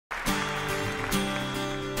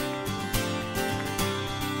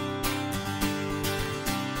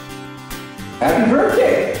Happy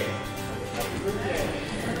birthday!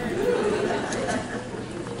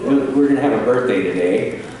 We're going to have a birthday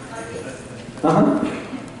today.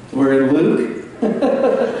 We're in Luke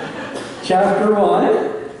chapter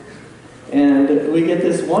 1, and we get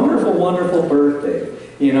this wonderful, wonderful birthday.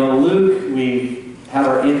 You know, Luke, we had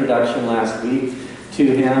our introduction last week to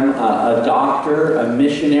him, a doctor, a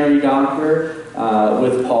missionary doctor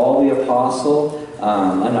with Paul the Apostle,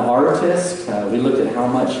 an artist. We looked at how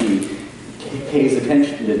much he pays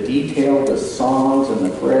attention to detail, the songs and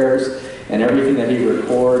the prayers and everything that he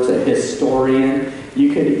records, a historian.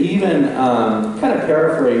 You could even kind of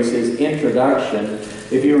paraphrase his introduction.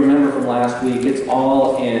 If you remember from last week, it's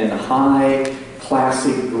all in high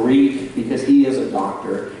classic Greek because he is a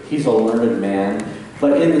doctor. He's a learned man.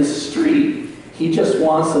 But in the street, he just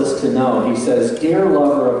wants us to know, he says, "Dear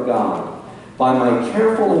lover of God, by my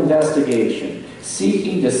careful investigation,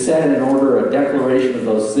 seeking to set in order a declaration of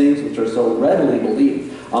those things which are so readily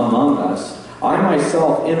believed among us, I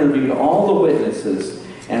myself interviewed all the witnesses,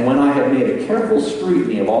 and when I had made a careful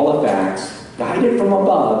scrutiny of all the facts, guided from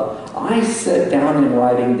above, I set down in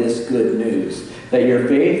writing this good news, that your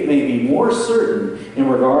faith may be more certain in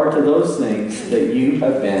regard to those things that you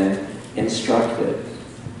have been instructed."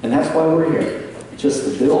 And that's why we're here, just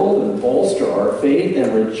to build and bolster our faith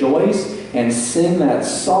and rejoice and sing that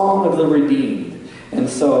song of the redeemed. And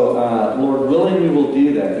so, Lord willing, we will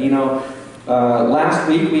do that. You know, last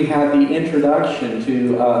week we had the introduction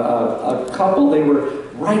to a couple. They were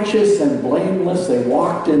righteous and blameless. They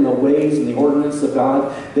walked in the ways and the ordinance of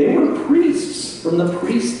God. They were priests from the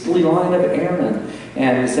priestly line of Aaron.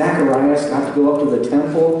 And Zacharias got to go up to the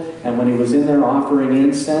temple, and when he was in there offering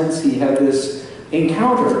incense, he had this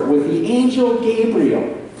encounter with the angel Gabriel.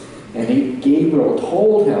 And Gabriel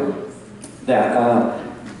told him that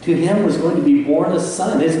to him was going to be born a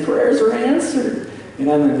son. His prayers are answered. You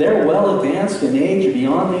know, they're well advanced in age,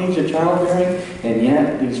 beyond the age of childbearing, and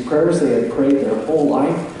yet these prayers they had prayed their whole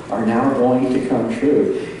life are now going to come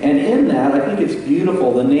true. And in that, I think it's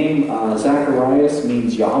beautiful. The name Zacharias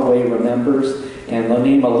means Yahweh remembers, and the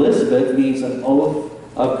name Elizabeth means an oath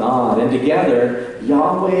of God. And together,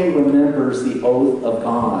 Yahweh remembers the oath of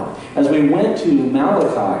God. As we went to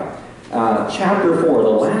Malachi, chapter 4, the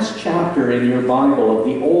last chapter in your Bible of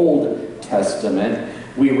the Old Testament,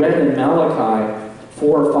 we read in Malachi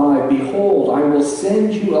 4:5, "Behold, I will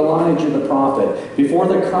send you Elijah the prophet before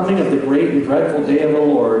the coming of the great and dreadful day of the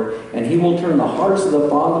Lord, and he will turn the hearts of the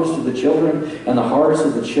fathers to the children and the hearts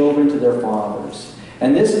of the children to their fathers."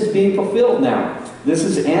 And this is being fulfilled now. This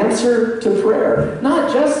is answer to prayer.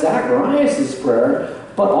 Not just Zacharias' prayer,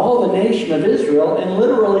 but all the nation of Israel, and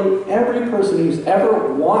literally every person who's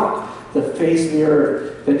ever walked the face of the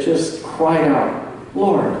earth that just cried out,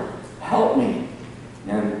 "Lord, help me."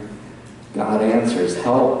 And God answers.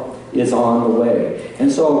 Help is on the way.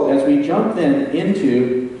 And so as we jump then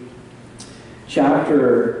into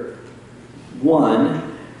chapter 1,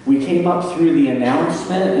 we came up through the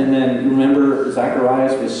announcement, and then remember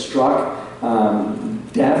Zacharias was struck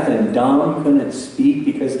deaf and dumb, couldn't speak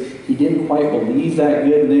because he didn't quite believe that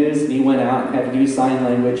good news, and he went out and had to do sign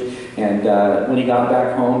language. And when he got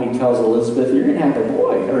back home, he tells Elizabeth, "You're going to have a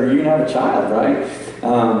boy, or you're going to have a child, right?"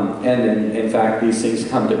 And then, in fact, these things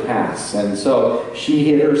come to pass. And so she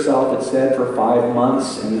hid herself, it said, for 5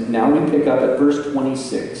 months. And now we pick up at verse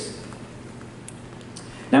 26.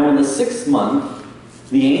 "Now in the 6th month,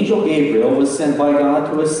 the angel Gabriel was sent by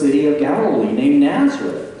God to a city of Galilee named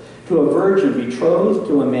Nazareth, to a virgin betrothed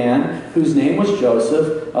to a man whose name was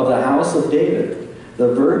Joseph, of the house of David. The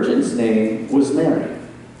virgin's name was Mary."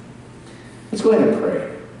 Let's go ahead and pray.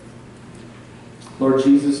 Lord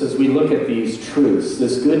Jesus, as we look at these truths,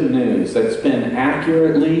 this good news that's been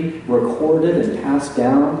accurately recorded and passed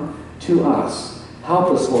down to us,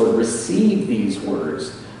 help us, Lord, receive these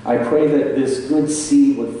words. I pray that this good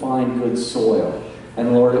seed would find good soil,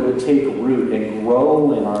 and Lord, it would take root and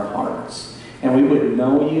grow in our hearts, and we would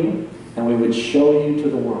know you, and we would show you to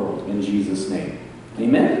the world in Jesus' name.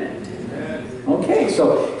 Amen? Okay,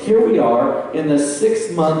 so here we are. In the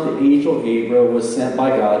 6th month, the angel Gabriel was sent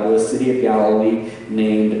by God to a city of Galilee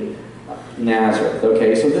named Nazareth.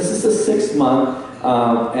 Okay, so this is the 6th month,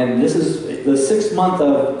 and this is the 6th month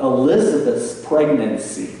of Elizabeth's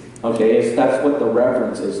pregnancy. Okay, that's what the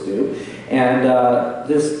reference is to. And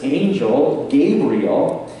this angel,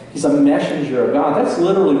 Gabriel, he's a messenger of God. That's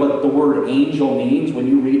literally what the word angel means when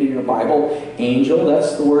you read in your Bible. Angel,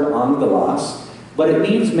 that's the word angelos. But it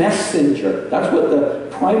means messenger. That's what the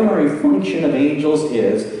primary function of angels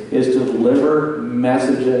is to deliver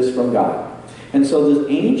messages from God. And so this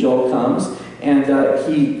angel comes, and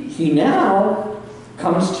he now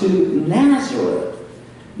comes to Nazareth.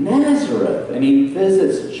 Nazareth. And he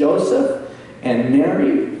visits Joseph and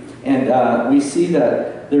Mary. And we see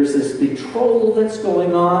that there's this betrothal that's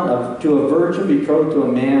going on to a virgin betrothed to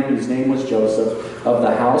a man whose name was Joseph of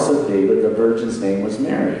the house of David. The virgin's name was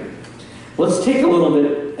Mary. Let's take a little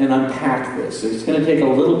bit and unpack this. It's going to take a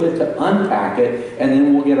little bit to unpack it, and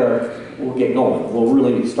then we'll get going. We'll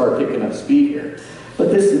really start picking up speed here. But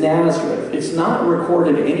this Nazareth, it's not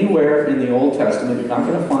recorded anywhere in the Old Testament. You're not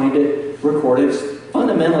going to find it recorded. It's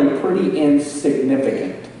fundamentally pretty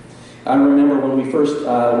insignificant. I remember when we first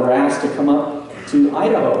were asked to come up to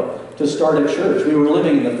Idaho to start a church. We were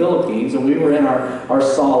living in the Philippines, and we were in our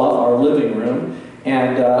sala, our living room,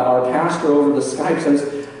 and our pastor over the Skype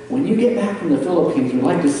says, when you get back from the Philippines, we'd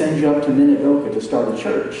like to send you up to Minidoka to start a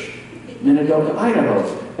church. Minidoka, Idaho.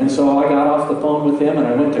 And so I got off the phone with him, and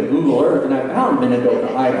I went to Google Earth, and I found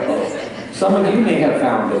Minidoka, Idaho. Some of you may have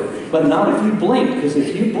found it, but not if you blink, because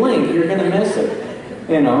if you blink, you're going to miss it.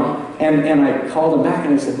 You know? And I called him back,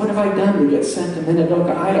 and I said, what have I done to get sent to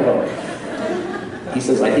Minidoka, Idaho? He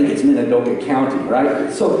says, I think it's Minidoka County,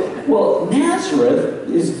 right? So, well, Nazareth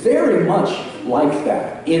is very much like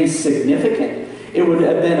that. Insignificant. It would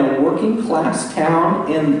have been a working class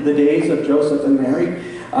town in the days of Joseph and Mary.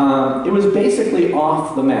 It was basically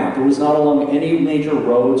off the map. It was not along any major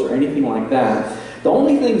roads or anything like that. The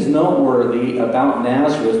only things noteworthy about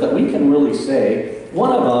Nazareth that we can really say,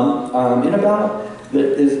 one of them,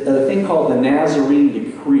 is a thing called the Nazarene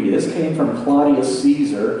Decree. This came from Claudius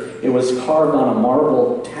Caesar. It was carved on a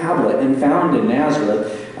marble tablet and found in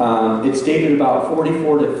Nazareth. It's dated about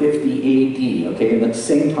 44 to 50 AD, okay, in the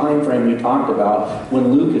same time frame we talked about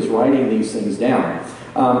when Luke is writing these things down.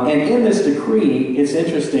 And in this decree, it's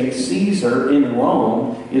interesting, Caesar in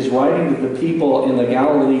Rome is writing to the people in the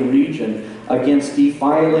Galilee region against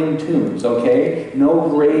defiling tombs, okay? No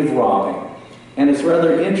grave robbing. And it's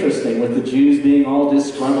rather interesting with the Jews being all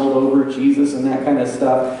disgruntled over Jesus and that kind of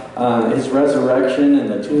stuff, his resurrection and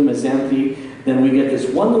the tomb is empty. Then we get this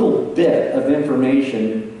one little bit of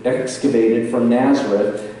information excavated from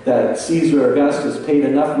Nazareth that Caesar Augustus paid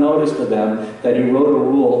enough notice to them that he wrote a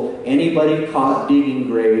rule, anybody caught digging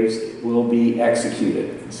graves will be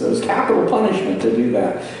executed. So it was capital punishment to do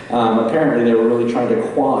that. Apparently they were really trying to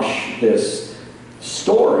quash this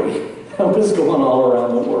story that was going all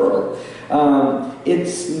around the world.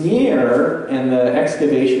 It's near, and the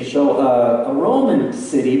excavations show, a Roman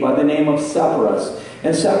city by the name of Sepphoris.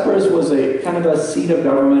 And Sepphoris was a kind of a seat of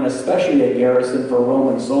government, especially a garrison for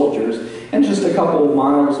Roman soldiers, and just a couple of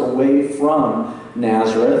miles away from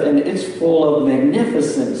Nazareth. And it's full of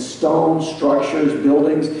magnificent stone structures,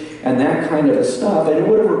 buildings, and that kind of stuff. And it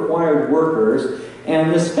would have required workers.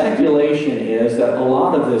 And the speculation is that a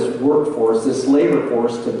lot of this workforce, this labor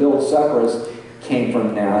force to build Sepphoris, came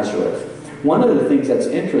from Nazareth. One of the things that's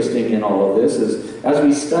interesting in all of this is, as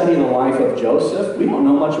we study the life of Joseph, we don't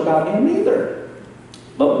know much about him either.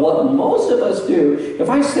 But what most of us do, if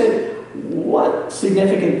I said, what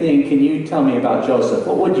significant thing can you tell me about Joseph?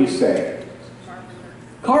 What would you say?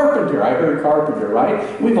 Carpenter. I heard carpenter,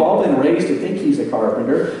 right? We've all been raised to think he's a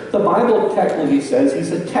carpenter. The Bible technically says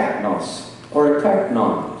he's a teknos, or a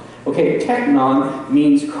teknon. Okay, teknon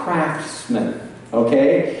means craftsman.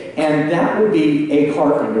 Okay? And that would be a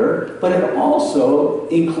carpenter, but it also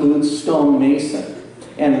includes stonemason.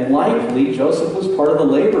 And likely, Joseph was part of the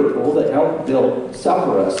labor pool that helped build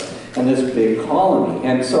Sepphoris and this big colony.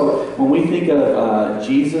 And so when we think of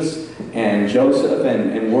Jesus and Joseph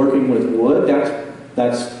and working with wood,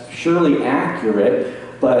 that's surely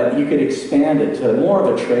accurate, but you could expand it to more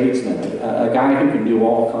of a tradesman, a guy who can do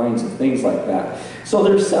all kinds of things like that. So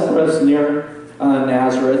there's Sepphoris near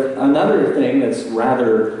Nazareth. Another thing that's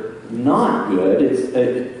rather not good is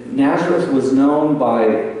Nazareth was known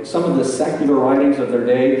by some of the secular writings of their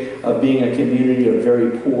day of being a community of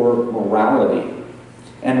very poor morality.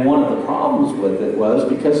 And one of the problems with it was,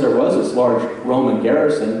 because there was this large Roman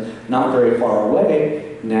garrison not very far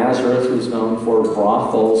away, Nazareth was known for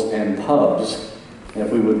brothels and pubs,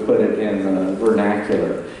 if we would put it in the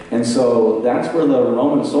vernacular. And so that's where the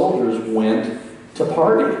Roman soldiers went to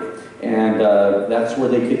party. And that's where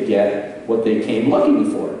they could get what they came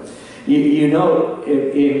looking for. You know,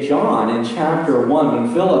 in John, in chapter 1,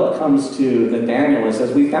 when Philip comes to Nathanael and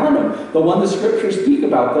says, we found him, the one the scriptures speak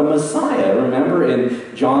about, the Messiah. Remember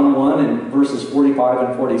in John 1 and verses 45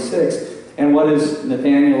 and 46. And what is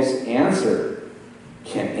Nathanael's answer?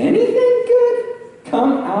 Can anything good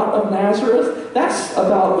come out of Nazareth? That's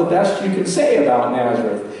about the best you can say about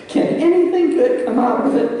Nazareth. Can anything good come out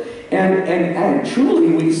of it? And truly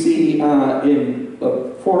we see in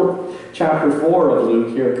chapter 4 of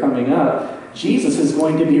Luke here coming up, Jesus is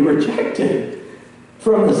going to be rejected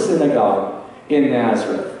from the synagogue in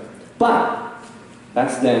Nazareth. But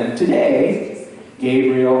that's then. Today,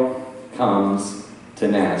 Gabriel comes to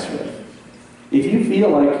Nazareth. If you feel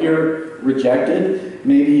like you're rejected,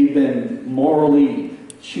 maybe you've been morally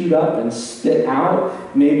chewed up and spit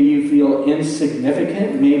out, maybe you feel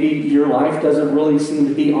insignificant, maybe your life doesn't really seem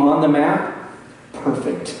to be on the map,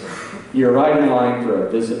 perfect. You're right in line for a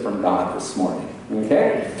visit from God this morning.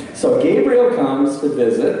 Okay? So Gabriel comes to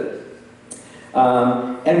visit,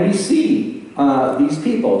 and we see these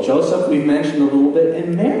people. Joseph, we've mentioned a little bit,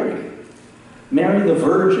 and Mary. Mary the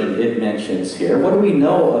Virgin, it mentions here. What do we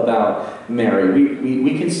know about Mary?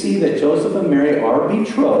 We can see that Joseph and Mary are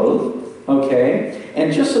betrothed, okay?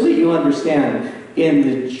 And just so that you understand, in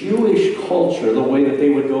the Jewish culture, the way that they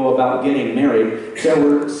would go about getting married, there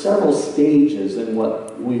were several stages in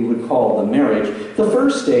what we would call the marriage. The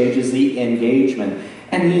first stage is the engagement.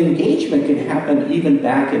 And the engagement can happen even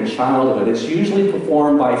back in childhood. It's usually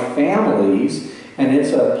performed by families, and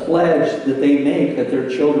it's a pledge that they make that their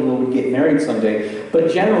children will get married someday.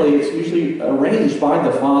 But generally, it's usually arranged by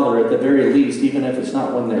the father at the very least, even if it's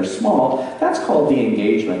not when they're small. That's called the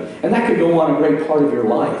engagement. And that could go on a great part of your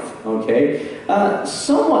life, okay?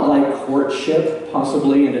 Somewhat like courtship,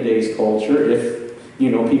 possibly in today's culture, if you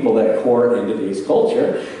know people that court in today's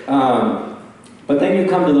culture. But then you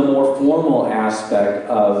come to the more formal aspect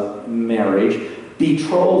of marriage,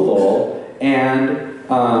 betrothal, and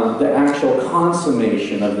the actual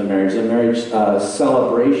consummation of the marriage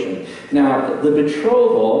celebration. Now, the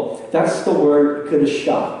betrothal, that's the word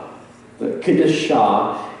kedusha. The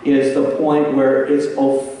kedusha is the point where it's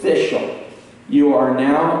official. You are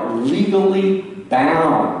now legally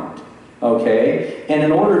bound, okay? And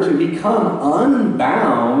in order to become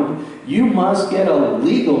unbound, you must get a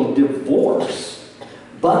legal divorce.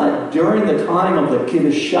 But during the time of the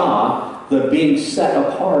kedusha, the being set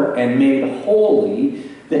apart and made holy,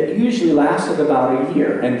 that usually lasted about a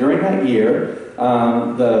year. And during that year,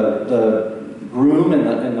 the groom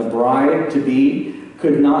and the bride-to-be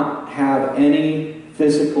could not have any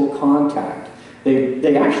physical contact.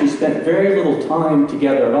 They actually spent very little time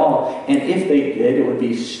together at all, and if they did, it would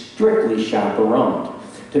be strictly chaperoned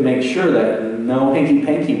to make sure that no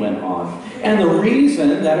hanky-panky went on. And the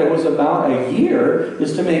reason that it was about a year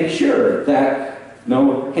is to make sure that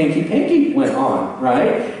no hanky-panky went on,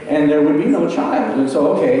 right? And there would be no child. And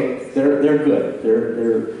so, okay, they're good.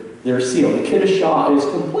 They're sealed. The kedusha is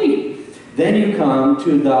complete. Then you come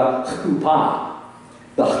to the chuppah.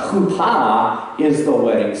 The chuppah is the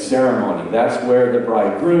wedding ceremony. That's where the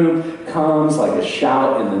bridegroom comes like a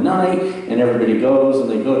shout in the night, and everybody goes, and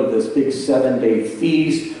they go to this big 7-day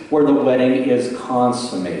feast where the wedding is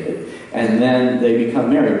consummated. And then they become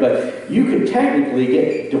married. But you could technically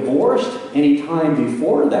get divorced any time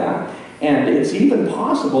before that, and it's even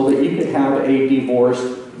possible that you could have a divorced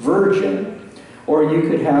virgin, or you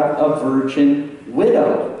could have a virgin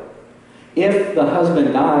widow. If the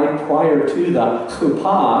husband died prior to the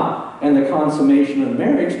chuppah and the consummation of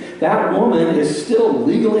marriage, that woman is still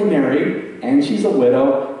legally married, and she's a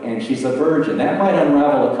widow, and she's a virgin. That might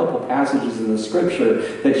unravel a couple passages in the scripture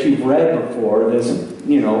that you've read before, this,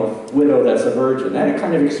 widow that's a virgin. That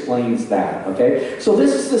kind of explains that, okay? So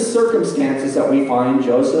this is the circumstances that we find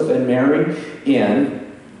Joseph and Mary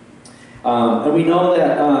in. And we know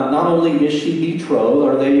that not only is she betrothed,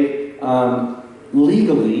 are they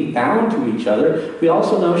legally bound to each other, we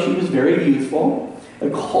also know she was very youthful.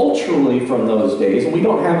 Culturally from those days, and we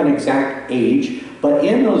don't have an exact age, but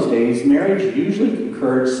in those days, marriage usually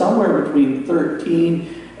occurred somewhere between 13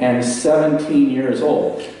 and 17 years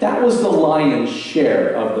old. That was the lion's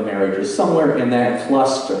share of the marriages, somewhere in that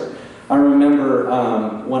cluster. I remember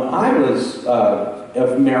when I was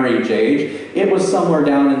of marriage age, it was somewhere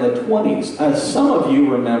down in the 20s. As some of you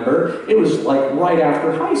remember, it was like right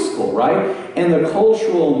after high school, right? And the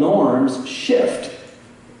cultural norms shift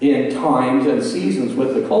in times and seasons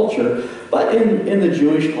with the culture. But in the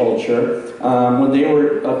Jewish culture, when they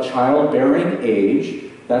were of childbearing age,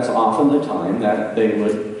 that's often the time that they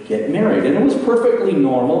would get married. And it was perfectly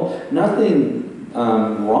normal, nothing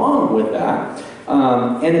wrong with that.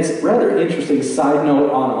 And it's rather interesting, side note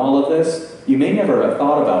on all of this, you may never have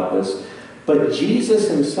thought about this, but Jesus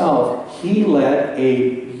himself, he led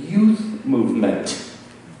a youth movement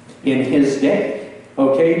in his day.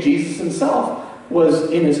 Okay, Jesus himself was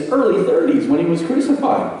in his early 30s when he was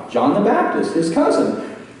crucified. John the Baptist, his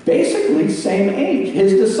cousin, basically same age,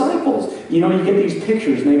 his disciples. You get these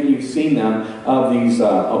pictures, maybe you've seen them, of these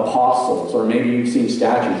apostles, or maybe you've seen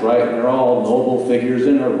statues, right? And they're all noble figures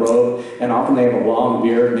in a robe, and often they have a long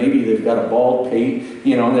beard, maybe they've got a bald pate,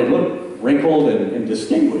 and they look wrinkled and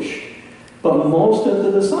distinguished. But most of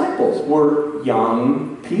the disciples were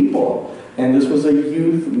young people. And this was a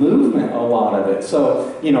youth movement, a lot of it.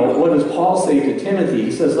 So, you know, what does Paul say to Timothy?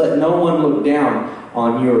 He says, let no one look down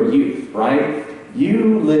on your youth, right?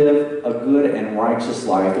 You live a good and righteous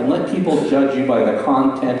life, and let people judge you by the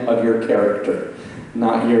content of your character,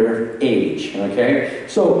 not your age, okay?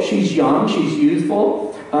 So she's young, she's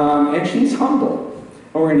youthful, and she's humble.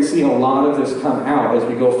 And we're going to see a lot of this come out as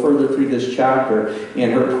we go further through this chapter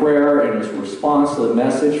in her prayer and his response to the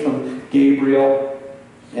message from Gabriel.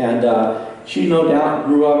 And she no doubt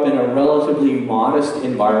grew up in a relatively modest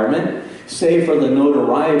environment. Save for the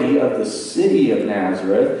notoriety of the city of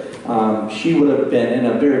Nazareth, she would have been in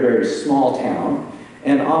a very, very small town.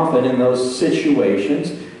 And often in those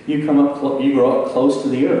situations, you grow up close to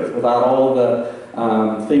the earth without all the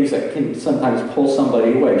things that can sometimes pull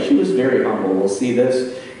somebody away. She was very humble. We'll see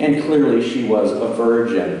this. And clearly she was a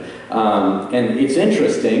virgin. And it's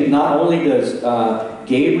interesting, not only does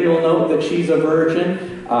Gabriel note that she's a virgin,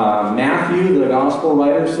 Matthew, the gospel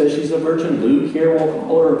writer, says she's a virgin. Luke here will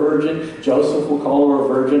call her a virgin. Joseph will call her a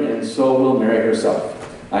virgin, and so will Mary herself.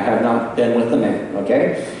 I have not been with a man,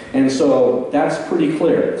 okay? And so that's pretty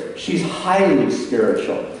clear. She's highly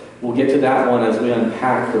spiritual. We'll get to that one as we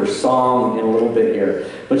unpack her song in a little bit here.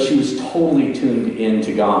 But she was totally tuned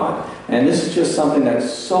into God. And this is just something that's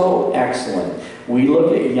so excellent. We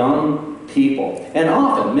look at young people, and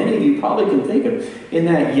often, many of you probably can think of, in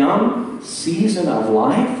that young season of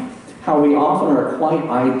life, how we often are quite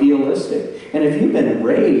idealistic. And if you've been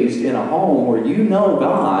raised in a home where you know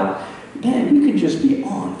God, man, you can just be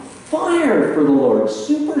on fire for the Lord,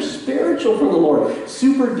 super spiritual for the Lord,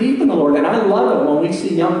 super deep in the Lord. And I love it when we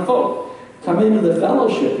see young folk come into the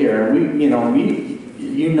fellowship here, and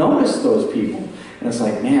you notice those people. And it's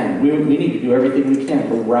like, man, we need to do everything we can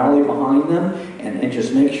to rally behind them and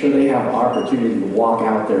just make sure they have opportunity to walk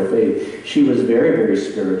out their faith. She was very, very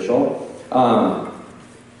spiritual.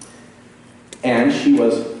 And she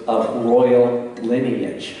was of royal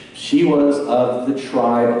lineage. She was of the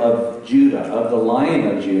tribe of Judah, of the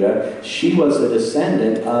Lion of Judah. She was a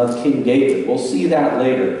descendant of King David. We'll see that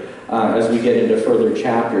later. As we get into further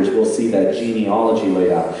chapters, we'll see that genealogy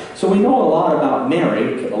laid out. So we know a lot about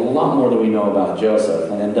Mary, a lot more than we know about Joseph.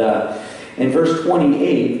 And in verse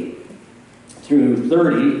 28 through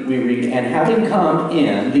 30, we read, and having come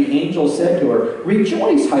in, the angel said to her,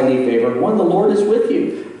 rejoice, highly favored one, the Lord is with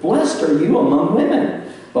you. Blessed are you among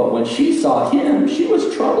women. But when she saw him, she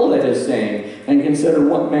was troubled at his saying, and considered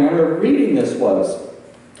what manner of greeting this was.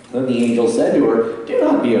 Then the angel said to her, do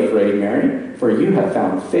not be afraid, Mary, for you have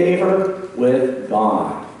found favor with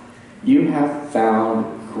God. You have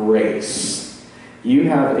found grace. You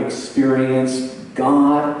have experienced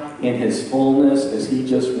God in his fullness as he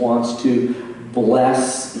just wants to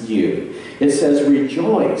bless you. It says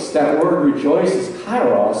rejoice. That word rejoice is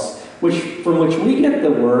kairos, from which we get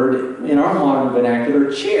the word in our modern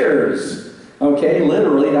vernacular, cheers. Okay,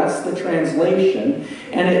 literally, that's the translation.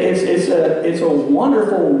 And it's a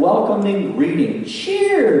wonderful, welcoming greeting.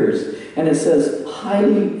 Cheers! And it says,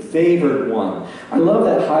 highly favored one. I love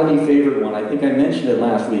that highly favored one. I think I mentioned it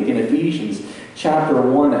last week in Ephesians chapter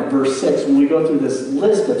 1 at verse 6, when we go through this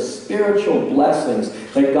list of spiritual blessings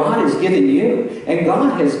that God has given you and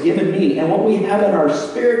God has given me, and what we have in our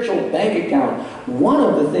spiritual bank account. One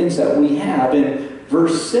of the things that we have in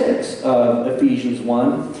verse 6 of Ephesians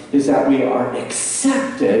 1 is that we are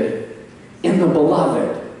accepted in the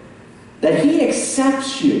beloved. That he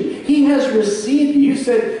accepts you. He has received you. You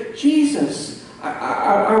said, Jesus,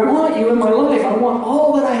 I want you in my life. I want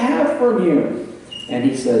all that I have from you. And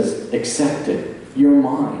he says, accepted. You're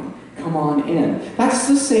mine. Come on in. That's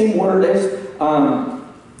the same word as,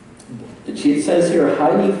 it says here,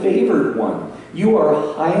 highly favored one. You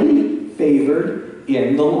are highly favored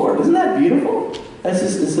in the Lord. Isn't that beautiful?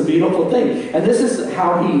 It's a beautiful thing. And this is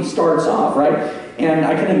how he starts off, right? And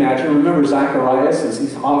I can imagine, remember Zacharias as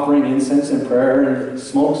he's offering incense and prayer and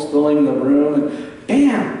smoke's filling the room, and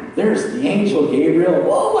bam, there's the angel Gabriel.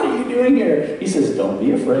 Whoa, what are you doing here? He says, don't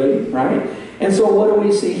be afraid, right? And so what do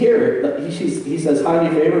we see here? He says, highly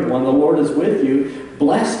favored one, the Lord is with you.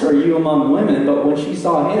 Blessed are you among women. But when she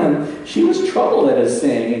saw him, she was troubled at his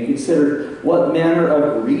saying and considered what manner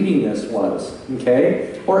of greeting this was.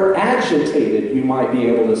 Okay? Or agitated, you might be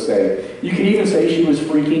able to say. You could even say she was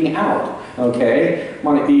freaking out. Okay?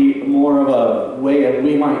 Might be more of a way of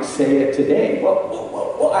we might say it today.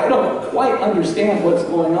 Well, I don't quite understand what's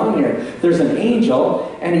going on here. There's an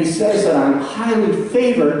angel, and he says that I'm highly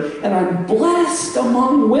favored, and I'm blessed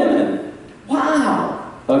among women.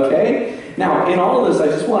 Wow! Okay? Now, in all of this, I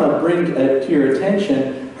just want to bring to your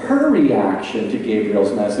attention her reaction to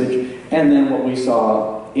Gabriel's message, and then what we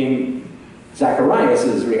saw in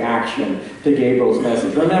Zacharias' reaction to Gabriel's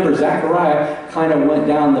message. Remember, Zachariah kind of went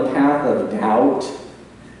down the path of doubt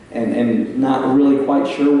and not really quite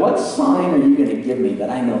sure, what sign are you going to give me that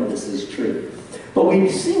I know this is true? But we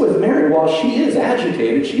see with Mary, while she is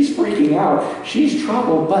agitated, she's freaking out, she's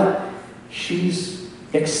troubled, but she's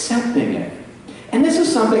accepting it. And this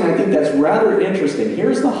is something I think that's rather interesting.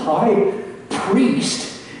 Here's the high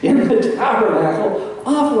priest in the tabernacle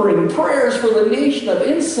offering prayers for the nation of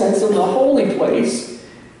incense in the holy place,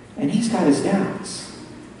 and he's got his doubts.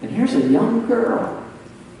 And here's a young girl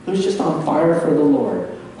who's just on fire for the Lord.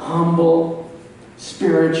 Humble,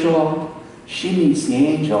 spiritual. She meets the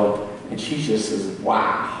angel, and she just says,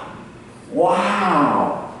 wow.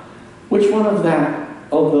 Wow. Which one of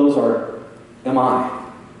those am I?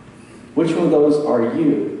 Which one of those are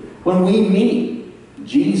you? When we meet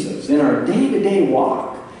Jesus in our day-to-day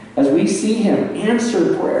walk, as we see him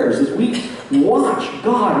answer prayers, as we watch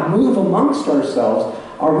God move amongst ourselves,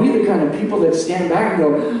 are we the kind of people that stand back and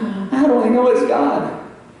go, how do I know it's God?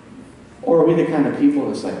 Or are we the kind of people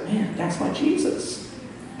that's like, man, that's my Jesus.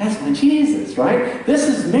 That's my Jesus, right? This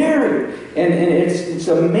is Mary. And it's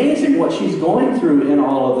amazing what she's going through in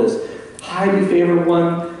all of this. Highly favored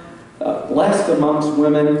one, blessed amongst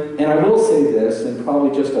women. And I will say this, and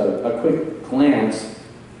probably just a quick glance,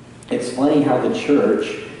 it's funny how the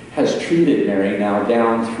church has treated Mary now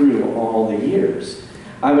down through all the years.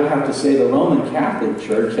 I would have to say the Roman Catholic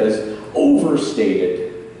Church has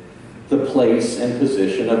overstated the place and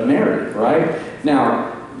position of Mary, right?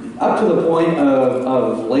 Now, up to the point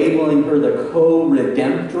of labeling her the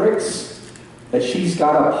co-redemptrix, that she's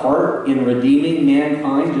got a part in redeeming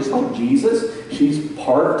mankind just like Jesus. She's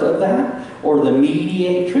part of that. Or the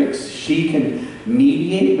mediatrix, she can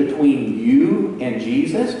mediate between you and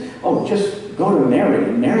Jesus. Oh, just go to Mary,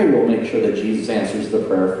 and Mary will make sure that Jesus answers the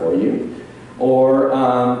prayer for you. Or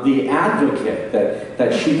the advocate,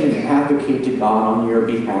 that she can advocate to God on your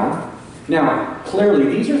behalf. Now, clearly,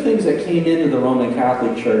 these are things that came into the Roman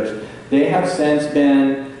Catholic Church. They have since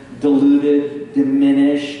been diluted,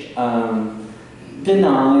 diminished,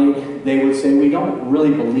 denied. They would say, we don't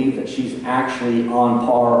really believe that she's actually on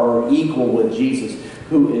par or equal with Jesus,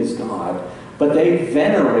 who is God. But they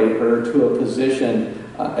venerate her to a position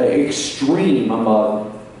extreme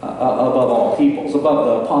above all peoples, above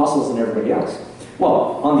the apostles and everybody else.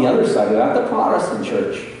 Well, on the other side of that, the Protestant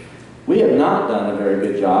church, we have not done a very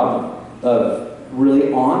good job of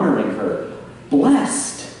really honoring her.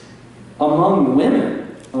 Blessed among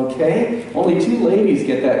women, okay? Only 2 ladies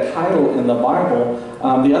get that title in the Bible.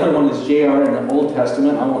 The other one is J.R. in the Old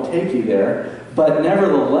Testament. I won't take you there. But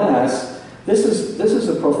nevertheless, this is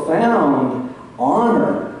a profound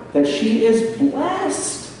honor that she is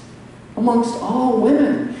blessed amongst all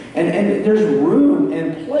women. And there's room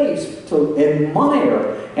and place to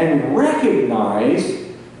admire and recognize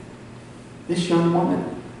this young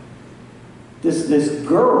woman, this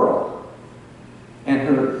girl, and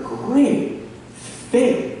her great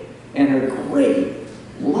faith, and her great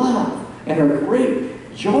love, and her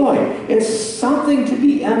great joy. It's something to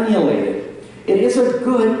be emulated. It is a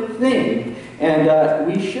good thing, and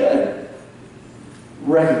we should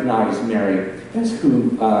recognize Mary as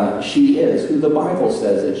who she is, who the Bible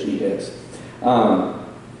says that she is.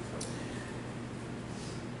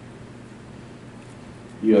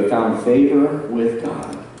 You have found favor with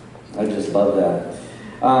God. I just love that.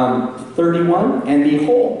 31, and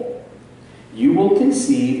behold, you will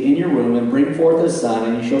conceive in your womb and bring forth a son,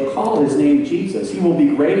 and you shall call his name Jesus. He will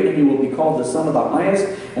be great, and he will be called the Son of the Highest,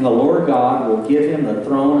 and the Lord God will give him the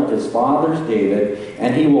throne of his father's David,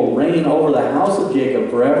 and he will reign over the house of Jacob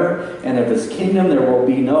forever, and of his kingdom there will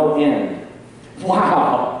be no end.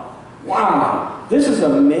 Wow! Wow! This is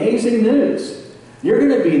amazing news. You're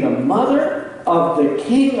going to be the mother of the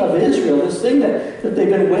King of Israel, this thing that they've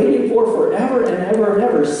been waiting for forever and ever and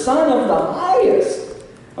ever. Son of the Highest.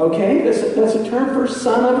 Okay? That's a term for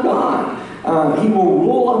Son of God. He will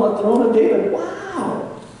rule on the throne of David.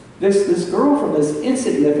 Wow! This girl from this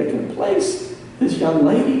insignificant place, this young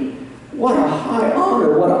lady, what a high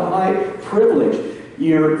honor, what a high privilege.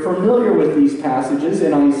 You're familiar with these passages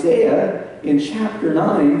in Isaiah, in chapter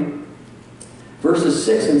 9, verses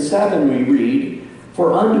 6 and 7 we read,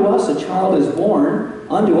 for unto us a child is born,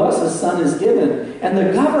 unto us a son is given, and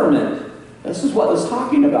the government, this is what it's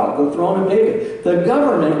talking about, the throne of David, the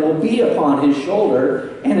government will be upon his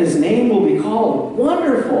shoulder, and his name will be called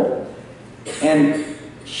Wonderful. And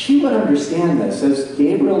she would understand this, as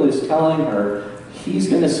Gabriel is telling her he's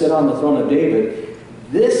going to sit on the throne of David.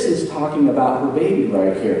 This is talking about her baby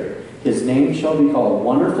right here. His name shall be called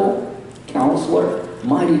Wonderful, Counselor,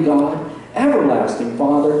 Mighty God, Everlasting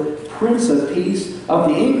Father, Prince of Peace. Of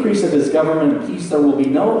the increase of his government and peace there will be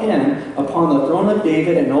no end upon the throne of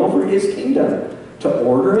David and over his kingdom, to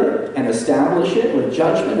order it and establish it with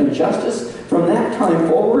judgment and justice from that time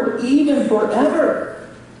forward, even forever.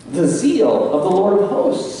 The zeal of the Lord of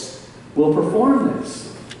hosts will perform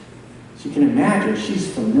this. So you can imagine,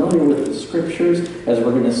 she's familiar with the scriptures, as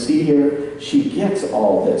we're going to see here. She gets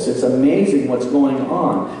all this. It's amazing what's going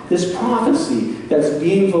on. This prophecy that's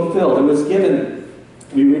being fulfilled, it was given,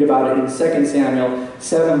 we read about it in 2 Samuel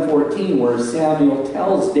 7:14, where Samuel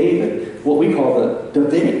tells David what we call the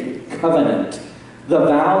Davidic covenant, the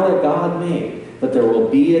vow that God made, that there will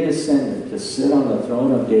be a descendant to sit on the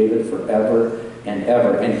throne of David forever and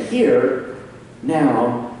ever. And here,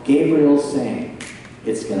 now, Gabriel's saying,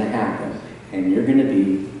 it's going to happen, and you're going to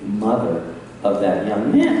be mother of that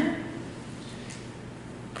young man.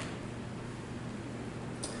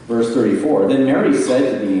 Verse 34, then Mary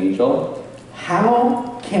said to the angel,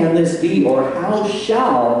 how can this be, or how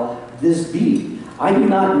shall this be? I do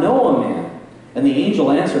not know a man. And the angel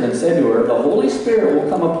answered and said to her, the Holy Spirit will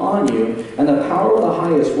come upon you, and the power of the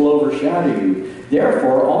highest will overshadow you.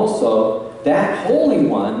 Therefore also that Holy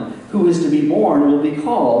One who is to be born will be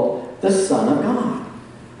called the Son of God.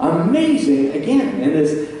 Amazing, again, in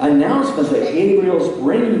this announcement that Gabriel's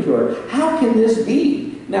bringing to her. How can this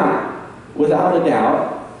be? Now, without a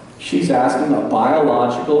doubt, she's asking a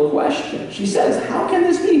biological question. She says, how can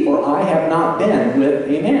this be? For I have not been with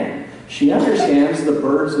a man. She understands the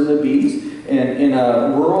birds and the bees. In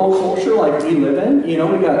a rural culture like we live in, you know,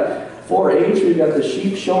 we got 4-H, we've got the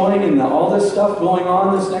sheep showing and all this stuff going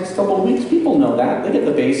on this next couple of weeks. People know that. They get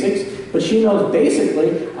the basics. But she knows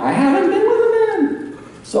basically, I haven't been with a man.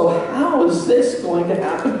 So how is this going to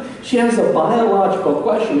happen? She has a biological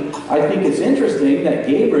question. I think it's interesting that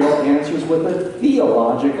Gabriel answers with a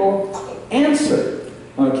theological answer.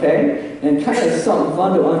 Okay? And kind of something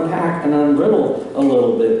fun to unpack and unriddle a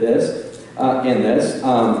little bit in this.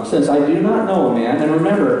 Since I do not know a man, and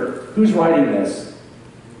remember, who's writing this?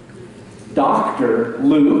 Dr.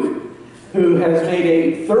 Luke, who has made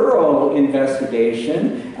a thorough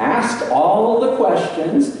investigation, asked all the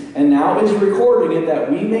questions, and now is recording it that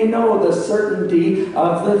we may know the certainty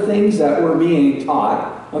of the things that were being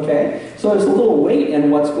taught. Okay? So there's a little weight in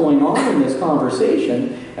what's going on in this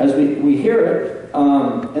conversation as we hear it.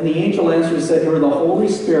 And the angel answered and said to her, the Holy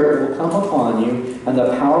Spirit will come upon you, and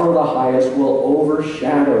the power of the highest will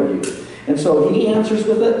overshadow you. And so he answers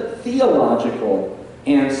with a theological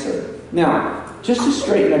answer. Now, just to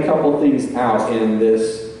straighten a couple things out in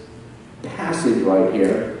this passage right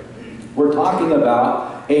here, we're talking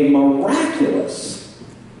about a miraculous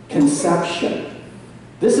conception.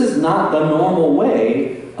 This is not the normal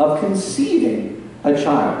way of conceiving a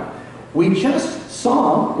child. We just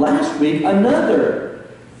saw last week another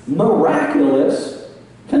miraculous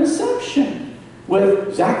conception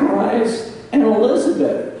with Zacharias and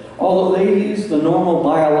Elizabeth. Although they used the normal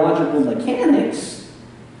biological mechanics,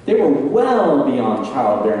 they were well beyond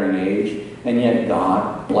childbearing age, and yet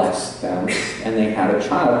God blessed them, and they had a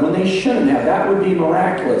child when they shouldn't have. That would be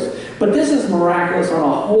miraculous. But this is miraculous on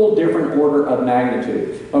a whole different order of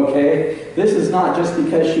magnitude, okay? This is not just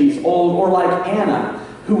because she's old, or like Anna,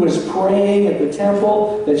 who was praying at the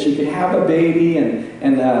temple that she could have a baby,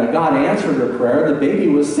 and God answered her prayer. The baby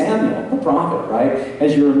was Samuel, the prophet, right?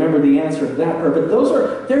 As you remember the answer to that prayer.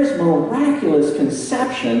 But there's miraculous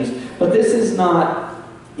conceptions, but this is not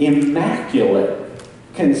immaculate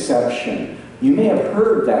conception. You may have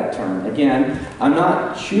heard that term. Again, I'm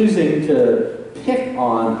not choosing to pick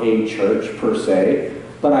on a church per se,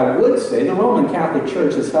 but I would say the Roman Catholic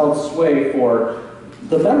Church has held sway for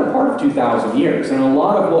the better part of 2,000 years. And a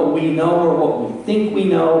lot of what we know, or what we think we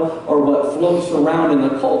know, or what floats around in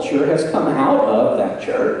the culture has come out of that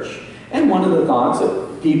church. And one of the thoughts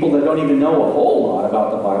of people that don't even know a whole lot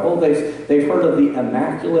about the Bible, they've heard of the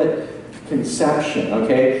Immaculate Conception,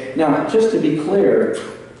 okay? Now, just to be clear,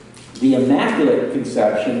 the Immaculate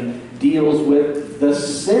Conception deals with the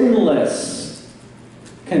sinless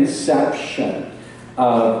conception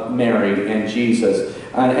of Mary and Jesus.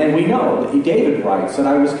 And we know that David writes that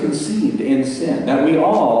I was conceived in sin. That we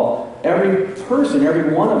all, every person,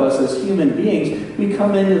 every one of us as human beings, we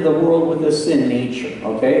come into the world with a sin nature,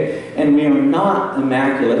 okay? And we are not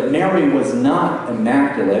immaculate. Mary was not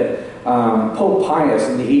immaculate. Pope Pius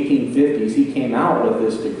in the 1850s, he came out with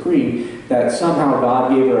this decree that somehow God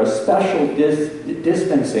gave her a special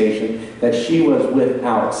dispensation that she was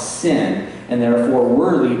without sin and therefore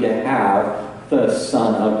worthy to have the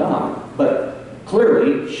Son of God. But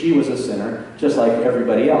clearly, she was a sinner, just like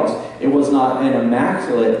everybody else. It was not an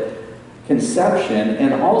immaculate conception,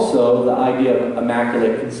 and also the idea of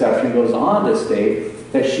immaculate conception goes on to state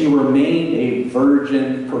that she remained a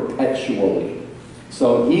virgin perpetually.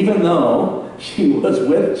 So even though she was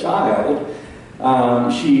with child,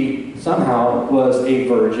 she somehow was a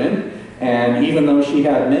virgin. And even though she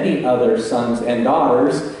had many other sons and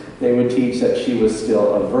daughters, they would teach that she was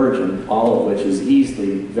still a virgin, all of which is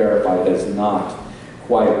easily verified as not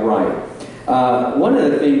quite right. One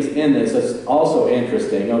of the things in this that's also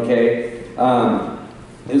interesting, okay,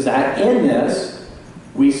 is that in this,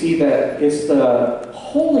 we see that it's the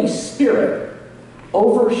Holy Spirit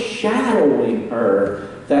overshadowing her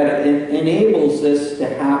that enables this to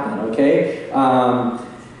happen, okay?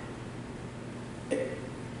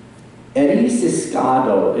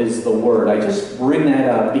 Erisiscado is the word. I just bring that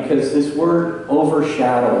up because this word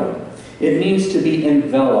overshadowing, it means to be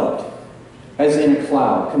enveloped, as in a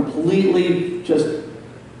cloud, completely just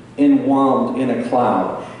enwhelmed in a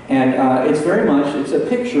cloud. And it's very much, it's a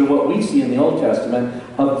picture, what we see in the Old Testament,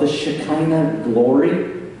 of the Shekinah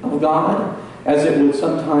glory of God, as it would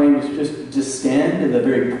sometimes just descend in the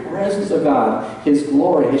very presence of God. His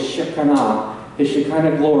glory, His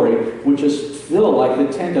Shekinah glory, would just fill like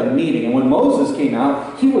the tent of meeting. And when Moses came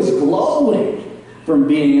out, he was glowing from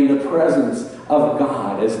being in the presence of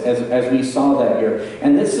God, as we saw that here.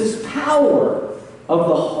 And this is power of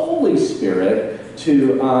the Holy Spirit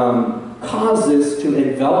to cause this to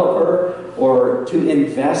envelop her or to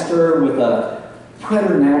invest her with a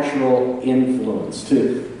preternatural influence,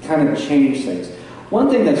 to kind of change things. One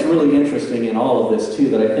thing that's really interesting in all of this, too,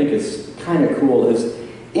 that I think is kind of cool is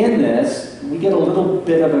in this, we get a little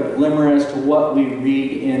bit of a glimmer as to what we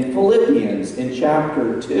read in Philippians in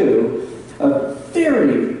chapter 2, a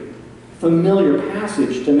very familiar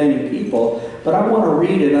passage to many people, but I want to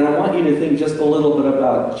read it and I want you to think just a little bit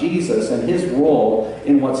about Jesus and His role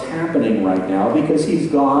in what's happening right now, because He's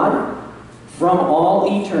God from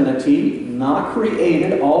all eternity, not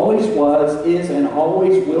created, always was, is, and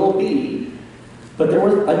always will be. But there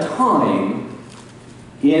was a time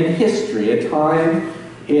in history, a time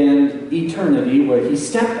in eternity where He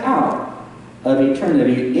stepped out of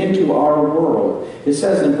eternity into our world. It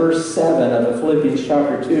says in verse 7 of Philippians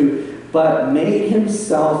chapter 2, but made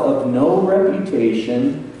Himself of no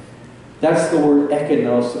reputation. That's the word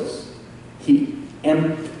ekinosis. He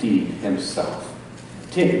emptied Himself.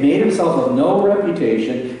 Made Himself of no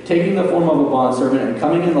reputation, taking the form of a bondservant and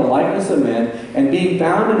coming in the likeness of men, and being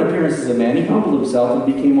found in appearance as a man, He humbled Himself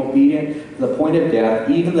and became obedient to the point of death,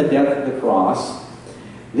 even the death of the cross.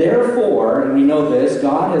 Therefore, and we know this,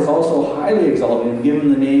 God has also highly exalted Him, given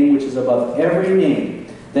the name which is above every name,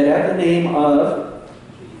 that at the name of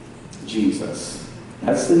Jesus.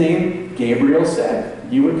 That's the name Gabriel said.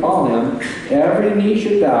 You would call Him. Every knee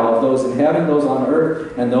should bow, of those in heaven, those on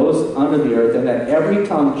earth, and those under the earth, and that every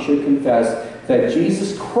tongue should confess that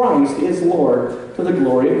Jesus Christ is Lord, to the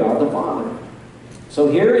glory of God the Father.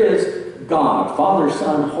 So here is God, Father,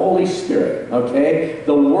 Son, Holy Spirit, okay?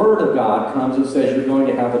 The Word of God comes and says you're going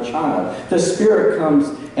to have a child. The Spirit comes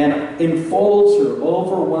and enfolds her,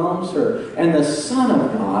 overwhelms her, and the Son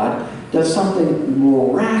of God does something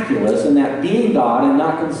miraculous in that, being God and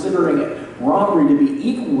not considering it robbery to be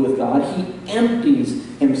equal with God, He empties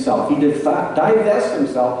Himself. He divests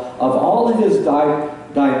Himself of all of His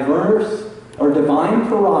diverse or divine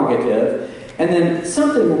prerogative, and then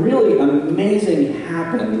something really amazing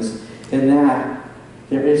happens in that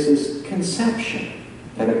there is this conception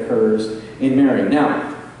that occurs in Mary.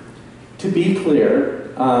 Now, to be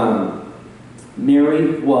clear,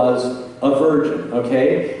 Mary was a virgin,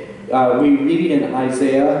 okay? We read in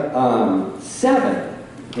Isaiah 7,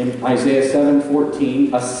 in Isaiah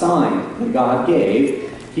 7:14, a sign that God gave.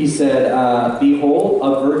 He said, behold,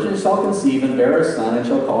 a virgin shall conceive and bear a son, and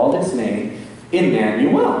shall call His name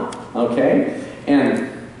Emmanuel. Okay? And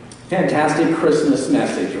fantastic Christmas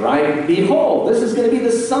message, right? Behold, this is going to be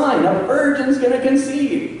the sign. A virgin's going to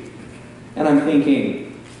conceive. And I'm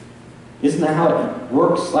thinking, isn't that how it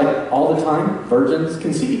works like all the time? Virgins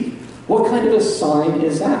conceive. What kind of a sign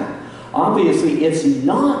is that? Obviously, it's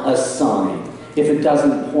not a sign if it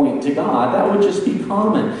doesn't point to God. That would just be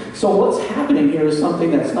common. So what's happening here is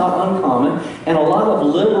something that's not uncommon, and a lot of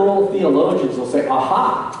liberal theologians will say,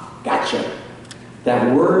 aha, gotcha.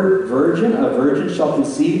 That word virgin, a virgin shall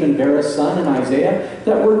conceive and bear a son in Isaiah,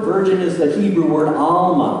 that word virgin is the Hebrew word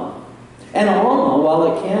alma. And alma,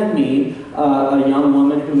 while it can mean a young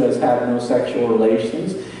woman who has had no sexual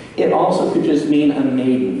relations, it also could just mean a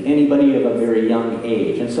maiden, anybody of a very young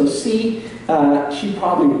age. And so see, she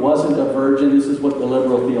probably wasn't a virgin. This is what the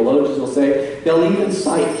liberal theologians will say. They'll even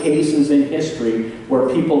cite cases in history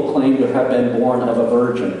where people claim to have been born of a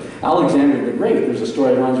virgin. Alexander the Great, there's a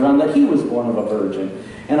story that runs around that he was born of a virgin.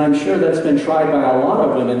 And I'm sure that's been tried by a lot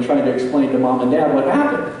of women trying to explain to mom and dad what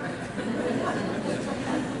happened.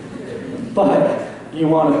 But you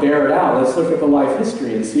want to bear it out. Let's look at the life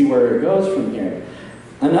history and see where it goes from here.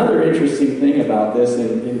 Another interesting thing about this,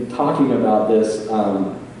 in talking about this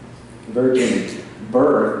virgin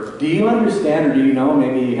birth, do you understand, or do you know,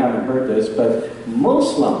 maybe you haven't heard this, but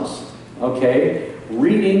Muslims, okay,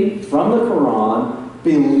 reading from the Quran,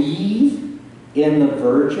 believe in the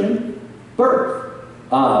virgin birth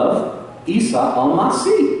of Isa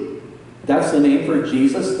al-Masih. That's the name for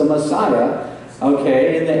Jesus, the Messiah.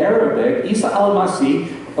 Okay, in the Arabic, Isa al-Masih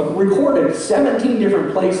recorded 17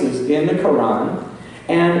 different places in the Quran,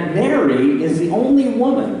 and Mary is the only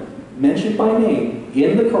woman mentioned by name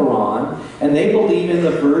in the Quran, and they believe in the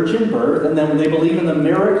virgin birth, and then they believe in the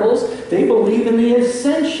miracles, they believe in the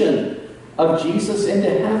ascension of Jesus into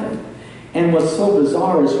heaven. And what's so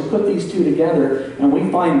bizarre is you put these two together, and we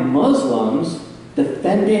find Muslims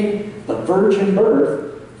defending the virgin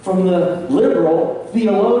birth from the liberal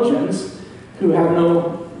theologians who have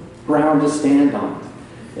no ground to stand on.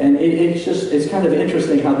 And it's kind of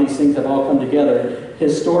interesting how these things have all come together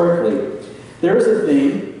historically. There's a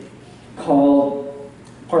thing called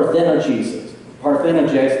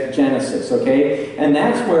parthenogenesis, okay? And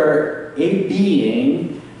that's where a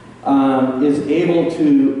being is able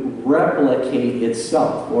to replicate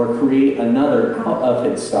itself or create another out of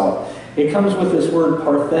itself. It comes with this word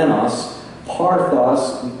parthenos.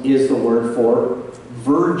 Parthos is the word for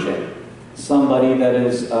virgin. Somebody that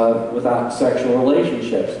is without sexual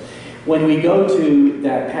relationships. When we go to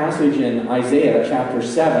that passage in Isaiah chapter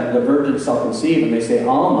 7, the virgin shall conceive, and they say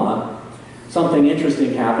Alma, something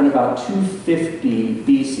interesting happened about 250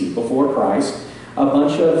 BC, before Christ. A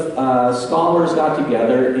bunch of scholars got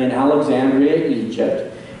together in Alexandria, Egypt,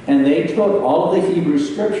 and they took all of the Hebrew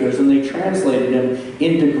scriptures and they translated them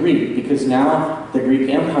into Greek, because now the Greek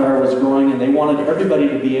Empire was growing and they wanted everybody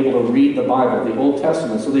to be able to read the Bible, the Old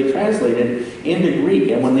Testament. So they translated into Greek,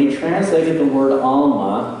 and when they translated the word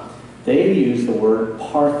Alma, they used the word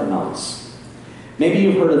Parthenos. Maybe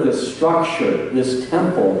you've heard of this structure, this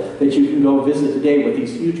temple that you can go visit today with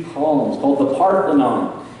these huge columns called the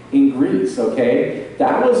Parthenon in Greece, okay?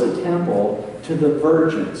 That was a temple to the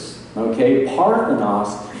virgins, okay?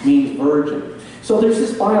 Parthenos means virgin. So there's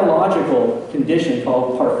this biological condition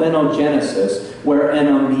called parthenogenesis, where an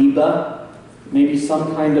amoeba, maybe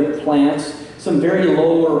some kind of plants, some very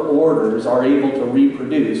lower orders are able to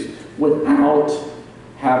reproduce without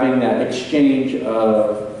having that exchange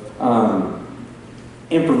of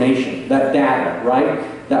information, that data, right,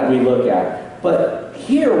 that we look at. But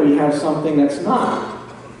here we have something that's not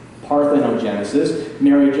parthenogenesis,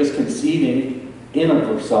 Mary just conceiving in of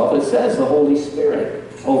herself. It says the Holy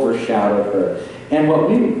Spirit overshadowed her. And what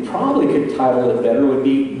we probably could title it better would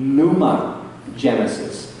be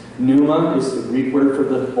pneumogenesis. Pneuma is the Greek word for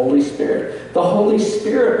the Holy Spirit. The Holy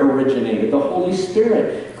Spirit originated. The Holy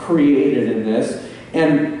Spirit created in this.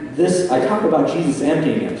 And this, I talk about Jesus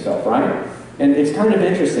emptying himself, right? And it's kind of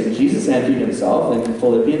interesting. Jesus emptied himself in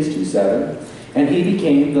Philippians 2:7, and he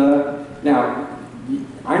became the... Now,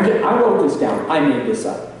 I wrote this down. I made this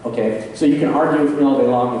up, okay? So you can argue with me all day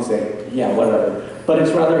long and say, yeah, whatever. But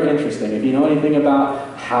it's rather interesting. If you know anything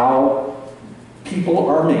about how people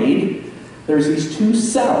are made, there's these two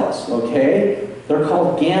cells, okay? They're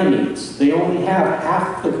called gametes. They only have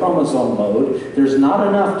half the chromosome load. There's not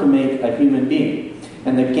enough to make a human being.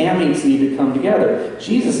 And the gametes need to come together.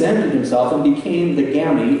 Jesus emptied himself and became the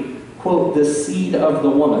gamete, quote, the seed of the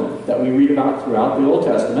woman that we read about throughout the Old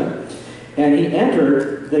Testament. And he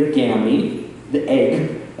entered the gamete, the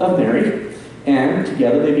egg of Mary, and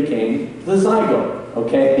together they became the zygote,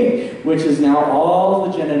 okay? Which is now all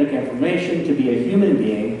the genetic information to be a human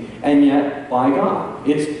being, and yet by God.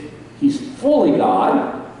 He's fully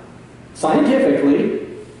God, scientifically,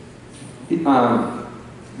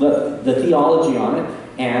 the theology on it,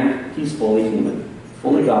 and he's fully human.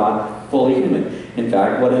 Fully God, fully human. In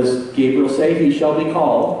fact, what does Gabriel say? He shall be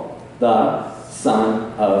called the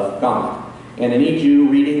Son of God. And any Jew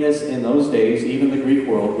reading this in those days, even the Greek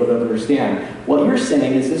world, would understand. What you're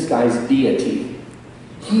saying is this guy's deity.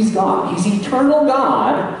 He's God. He's eternal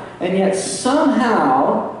God, and yet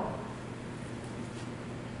somehow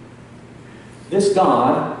this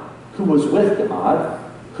God, who was with God,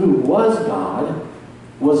 who was God,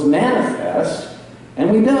 was manifest,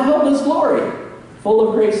 and we beheld his glory, full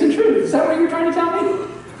of grace and truth. Is that what you're trying to tell me?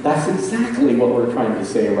 That's exactly what we're trying to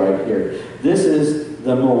say right here. This is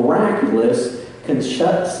the miraculous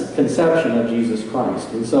conception of Jesus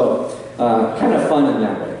Christ. And so kind of fun in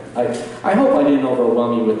that way. I hope I didn't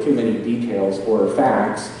overwhelm you with too many details or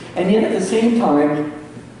facts. And yet at the same time,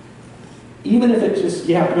 even if it just,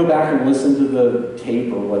 you have to go back and listen to the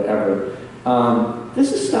tape or whatever,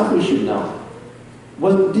 this is stuff we should know.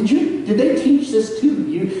 Did they teach this to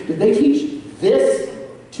you? Did they teach this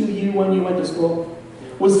to you when you went to school?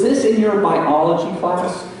 Was this in your biology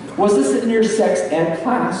class? Was this in your sex ed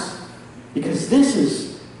class? Because this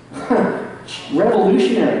is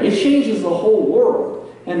revolutionary. It changes the whole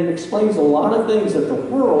world. And it explains a lot of things that the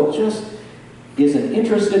world just isn't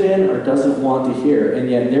interested in or doesn't want to hear. And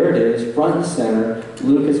yet there it is, front and center.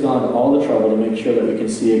 Luke has gone to all the trouble to make sure that we can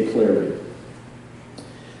see it clearly.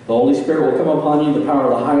 The Holy Spirit will come upon you, the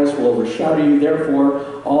power of the highest will overshadow you.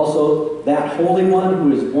 Therefore, also that Holy One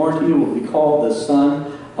who is born to you will be called the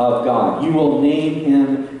Son of God. You will name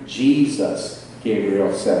him Jesus,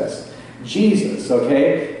 Gabriel says. Jesus,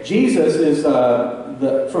 okay? Jesus is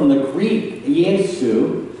from the Greek,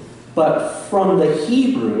 Yesu, but from the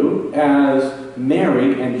Hebrew, as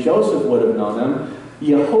Mary and Joseph would have known him,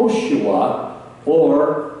 Yehoshua,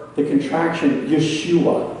 or the contraction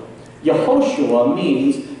Yeshua. Yehoshua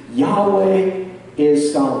means Yahweh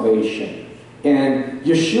is salvation. And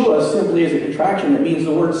Yeshua simply is a contraction that means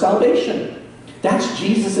the word salvation. That's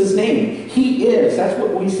Jesus' name. He is. That's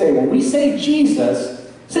what we say. When we say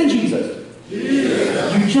Jesus, say Jesus.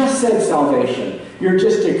 Jesus. You just said salvation. You're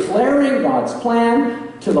just declaring God's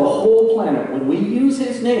plan to the whole planet. When we use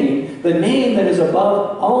his name, the name that is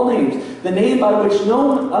above all names, the name by which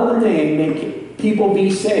no other name may people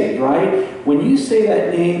be saved, right? When you say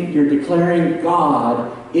that name, you're declaring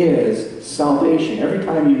God is salvation every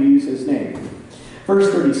time you use his name.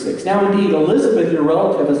 Verse 36. Now indeed, Elizabeth, your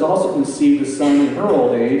relative, has also conceived a son in her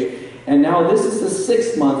old age, and now this is the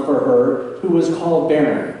 6th month for her, who was called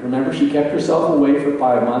barren. Remember, she kept herself away for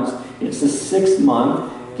 5 months. It's the 6th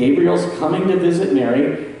month. Gabriel's coming to visit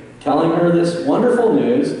Mary, telling her this wonderful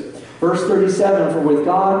news. Verse 37, for with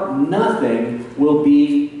God nothing will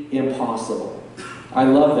be impossible. I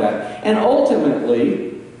love that. And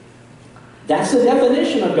ultimately, that's the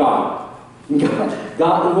definition of God.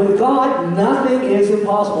 With God, nothing is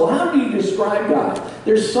impossible. How do you describe God?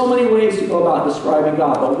 There's so many ways to go about describing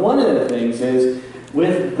God, but one of the things is,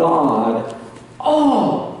 with God,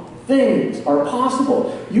 all things are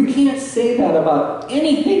possible. You can't say that about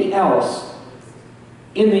anything else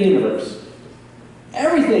in the universe.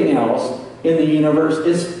 Everything else in the universe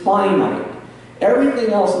is finite.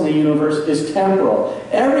 Everything else in the universe is temporal.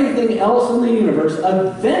 Everything else in the universe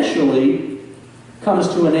eventually comes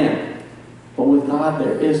to an end. But with God,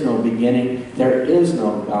 there is no beginning, there is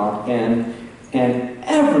no end, and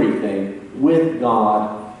everything with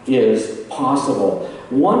God is possible.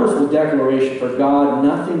 Wonderful declaration for God,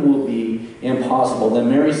 nothing will be impossible. Then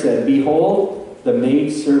Mary said, behold, the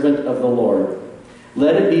maidservant of the Lord.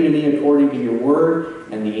 Let it be to me according to your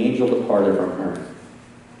word, and the angel departed from her.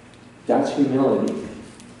 That's humility.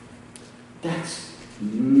 That's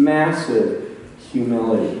massive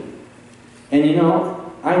humility. And you know,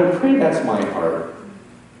 I would pray that's my heart.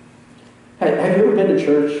 Have you ever been to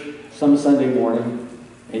church some Sunday morning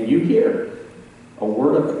and you hear a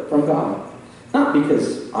word from God? Not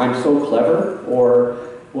because I'm so clever or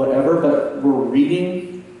whatever, but we're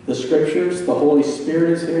reading the scriptures, the Holy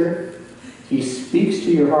Spirit is here. He speaks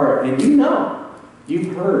to your heart, and you know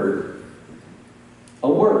you've heard a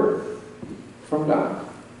word from God.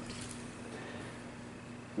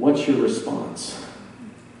 What's your response?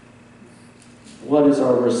 What is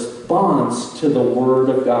our response to the Word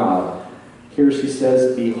of God? Here she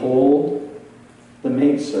says, behold the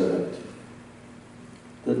maidservant,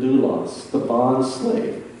 the doulos, the bond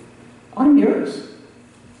slave. I'm yours.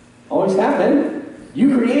 Always have been.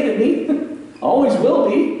 You created me. Always will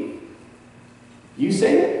be. You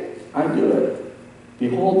say it, I do it.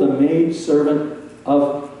 Behold the maidservant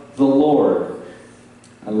of the Lord.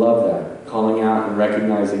 I love that. Calling out and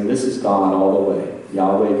recognizing this is God all the way.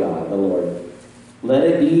 Yahweh God, the Lord. Let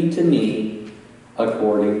it be to me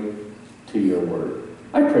according to your word.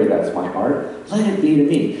 I pray that's my heart. Let it be to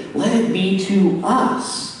me. Let it be to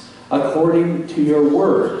us according to your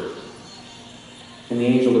word. And the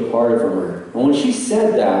angel departed from her. And when she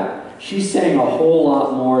said that, she's saying a whole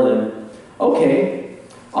lot more than, okay,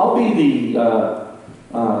 I'll be the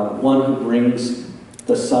one who brings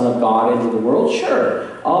the Son of God into the world.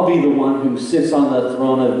 Sure, I'll be the one who sits on the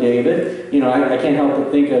throne of David. You know, I can't help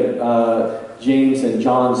but think of James and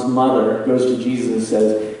John's mother goes to Jesus and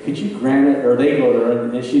says, could you grant it, or they go to her,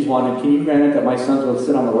 and she's wanting, can you grant it that my sons will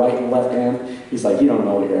sit on the right and left hand? He's like, you don't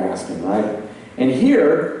know what you're asking, right? And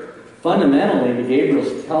here, fundamentally,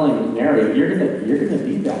 Gabriel's telling Mary, you're gonna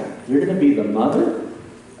be that. You're gonna be the mother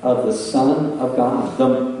of the Son of God, the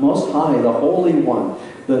Most High, the Holy One,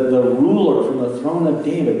 the ruler from the throne of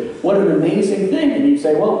David. What an amazing thing. And you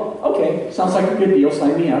say, well, okay, sounds like a good deal,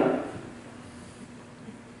 sign me up.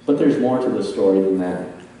 But there's more to the story than that.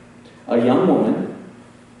 A young woman,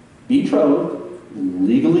 betrothed,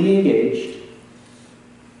 legally engaged,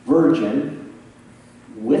 virgin,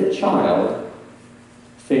 with child,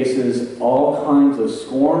 faces all kinds of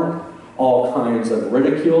scorn, all kinds of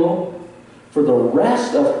ridicule. For the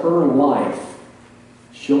rest of her life,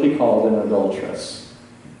 she'll be called an adulteress.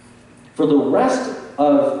 For the rest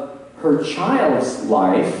of her child's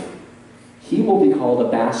life, he will be called a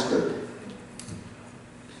bastard.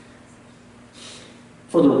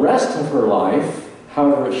 For the rest of her life,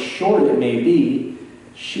 however short it may be,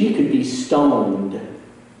 she could be stoned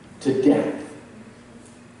to death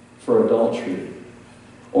for adultery.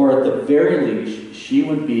 Or at the very least, she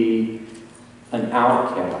would be an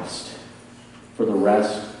outcast for the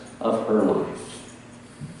rest of her life.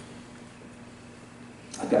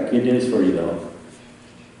 I've got good news for you, though.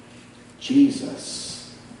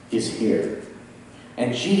 Jesus is here.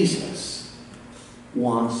 And Jesus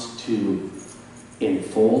wants to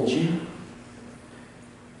enfold you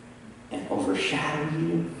and overshadow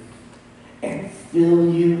you and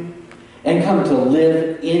fill you and come to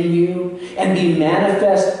live in you and be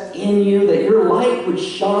manifest in you, that your light would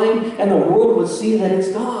shine and the world would see that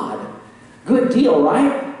it's God. Good deal,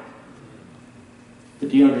 right? But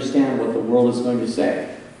do you understand what the world is going to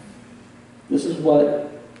say? This is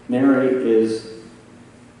what Mary is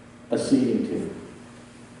acceding to.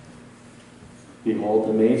 Behold,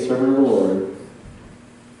 the maidservant of the Lord.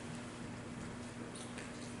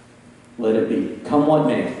 Let it be. Come what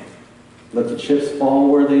may. Let the chips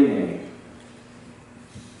fall where they may.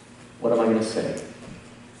 What am I going to say?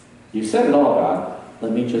 You said it all, God.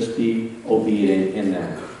 Let me just be obedient in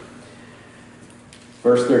that.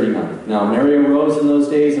 Verse 39. Now Mary arose in those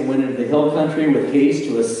days and went into the hill country with haste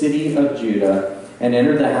to a city of Judah and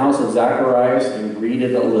entered the house of Zacharias and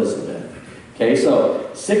greeted Elizabeth. Okay, so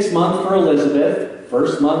 6 months for Elizabeth,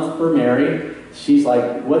 first month for Mary. She's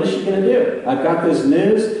like, what is she going to do? I've got this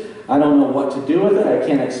news. I don't know what to do with it. I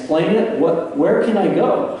can't explain it. Where can I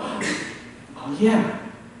go? Oh yeah,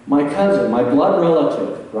 my cousin, my blood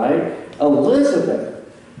relative, right? Elizabeth,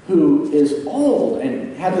 who is old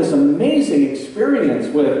and had this amazing experience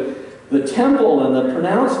with the temple and the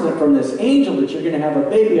pronouncement from this angel that you're going to have a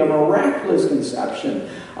baby, a miraculous conception.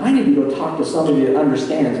 I need to go talk to somebody that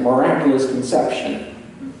understands miraculous conception.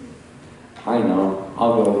 I know.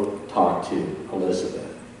 I'll go talk to Elizabeth.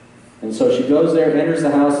 And so she goes there, enters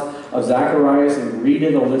the house of Zacharias and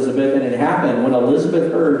greeted Elizabeth. And it happened when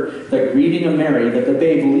Elizabeth heard the greeting of Mary that the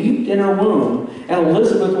babe leaped in her womb and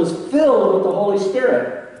Elizabeth was filled with the Holy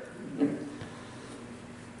Spirit.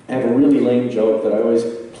 I have a really lame joke that I always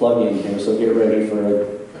plug in here, so get ready for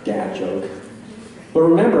a dad joke. But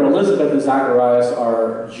remember, Elizabeth and Zacharias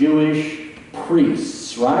are Jewish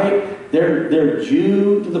priests, right? They're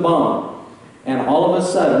Jew to the bone. And all of a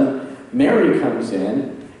sudden, Mary comes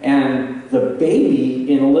in, and the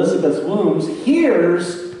baby in Elizabeth's womb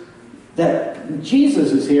hears that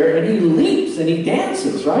Jesus is here, and he leaps and he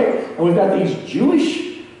dances, right? And we've got these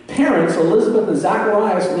Jewish parents, Elizabeth and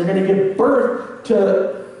Zacharias, and they're going to give birth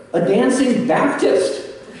to a dancing Baptist.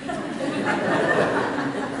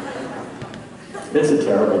 It's a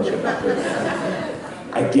terrible joke.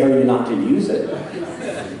 I dare you not to use it.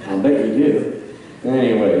 I'll bet you do.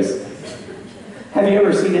 Anyways, have you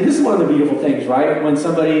ever seen it? This is one of the beautiful things, right? When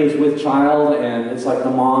somebody is with child and it's like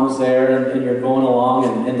the mom's there and you're going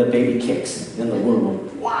along and the baby kicks in the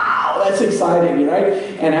womb. Wow, that's exciting, right?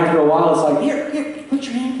 And after a while it's like, here, put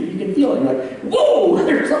your hand here. You can feel it. You're like, whoa,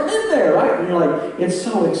 there's something in there, right? And you're like, it's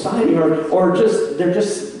so exciting. Or just, they're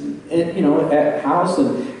just, you know, at house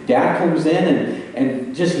and dad comes in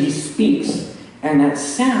and just, he speaks. And that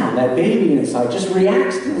sound, that baby inside, just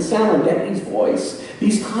reacts to the sound of daddy's voice.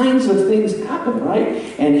 These kinds of things happen, right?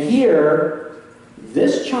 And here,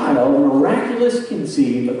 this child, miraculous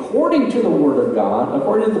conceived, according to the Word of God,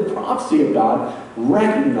 according to the prophecy of God,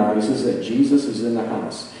 recognizes that Jesus is in the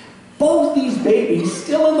house. Both these babies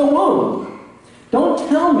still in the womb. Don't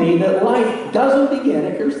tell me that life doesn't begin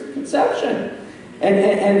at conception.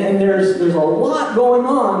 And there's a lot going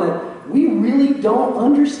on that we really don't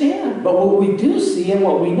understand. But what we do see and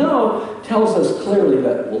what we know tells us clearly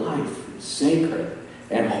that life is sacred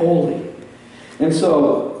and holy. And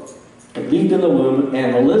so it leaped in the womb,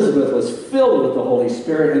 and Elizabeth was filled with the Holy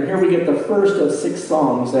Spirit. And here we get the first of 6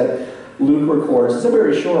 songs that Luke records. It's a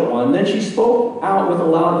very short one. Then she spoke out with a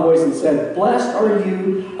loud voice and said, "Blessed are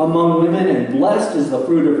you among women, and blessed is the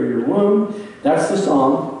fruit of your womb." That's the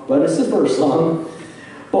song, but it's the first song.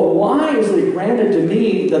 But why is it granted to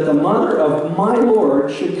me that the mother of my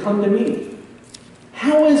Lord should come to me?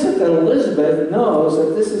 How is it that Elizabeth knows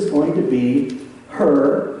that this is going to be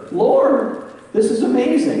her Lord? This is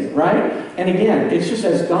amazing, right? And again, it's just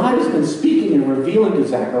as God has been speaking and revealing to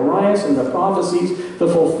Zacharias and the prophecies, the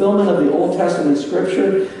fulfillment of the Old Testament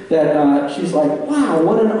scripture, that she's like, wow,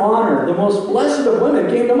 what an honor. The most blessed of women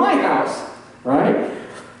came to my house, right?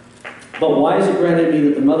 But why is it granted me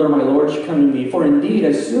that the mother of my Lord should come to me? For indeed,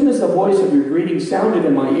 as soon as the voice of your greeting sounded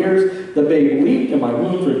in my ears, the babe leaped in my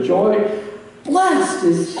womb for joy. Blessed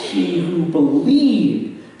is she who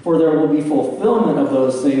believed, for there will be fulfillment of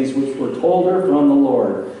those things which were told her from the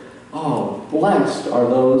Lord. Oh, blessed are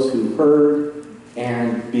those who heard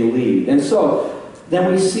and believed. And so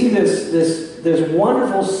then we see this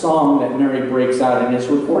wonderful song that Mary breaks out, and it's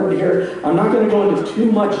recorded here. I'm not going to go into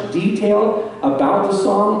too much detail about the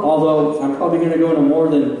song, although I'm probably going to go into more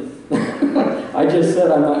than I just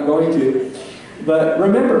said I'm not going to. But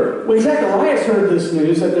remember, when Zacharias heard this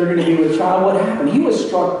news that they're going to be with child, what happened? He was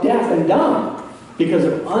struck deaf and dumb because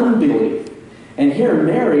of unbelief. And here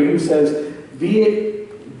Mary, who says, be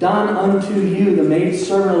it done unto you, the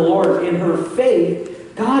maidservant of the Lord, in her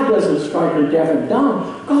faith, God doesn't strike her deaf and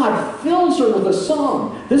dumb. God fills her with a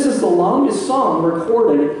song. This is the longest song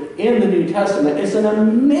recorded in the New Testament. It's an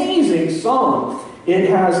amazing song. It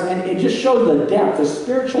has, and it just shows the depth, the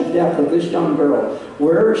spiritual depth of this young girl.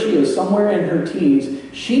 Wherever she is, somewhere in her teens,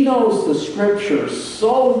 she knows the scripture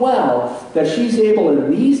so well that she's able,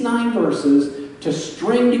 in these 9 verses, to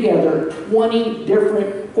string together 20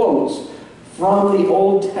 different quotes from the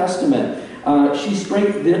Old Testament. I'm just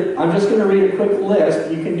going to read a quick list.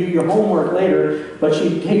 You can do your homework later, but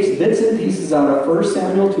she takes bits and pieces out of 1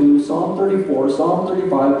 Samuel 2, Psalm 34, Psalm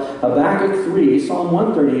 35, Habakkuk 3, Psalm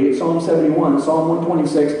 138, Psalm 71, Psalm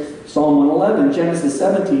 126, Psalm 111, Genesis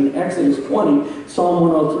 17, Exodus 20, Psalm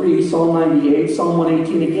 103, Psalm 98, Psalm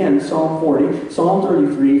 118 again, Psalm 40, Psalm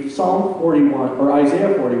 33, Psalm 41, or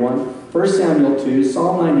Isaiah 41, 1 Samuel 2,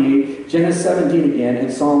 Psalm 98, Genesis 17 again,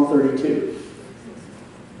 and Psalm 32.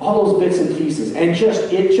 All those bits and pieces. And it just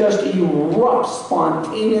erupts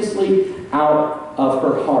spontaneously out of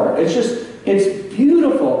her heart. It's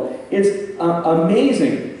beautiful. It's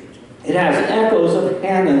amazing. It has echoes of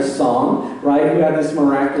Hannah's song, right, who had this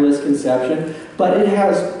miraculous conception, but it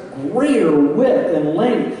has greater width and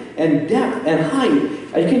length and depth and height.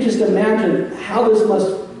 You can just imagine how this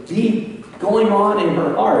must be going on in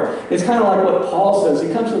her heart. It's kind of like what Paul says.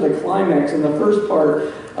 He comes to the climax in the first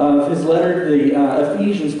part of his letter to the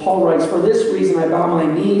Ephesians. Paul writes, "For this reason I bow my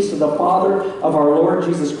knees to the Father of our Lord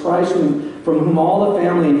Jesus Christ, from whom all the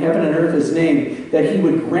family in heaven and earth is named, that he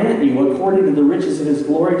would grant you, according to the riches of his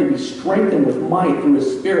glory, to be strengthened with might through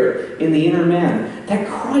his Spirit in the inner man, that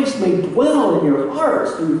Christ may dwell in your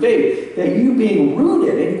hearts through faith, that you, being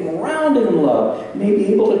rooted and grounded in love, may be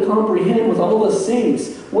able to comprehend with all the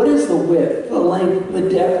saints what is the width, the length, the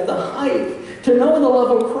depth, the height, to know the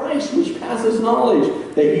love of Christ which passes knowledge,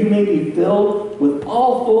 that you may be filled with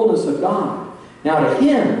all fullness of God. Now to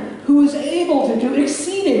him who is able to do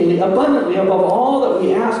exceedingly abundantly above all that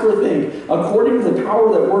we ask or think, according to the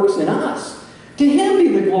power that works in us. To him be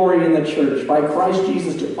the glory in the church by Christ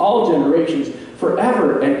Jesus to all generations,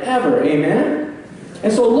 forever and ever. Amen?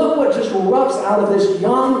 And so look what just erupts out of this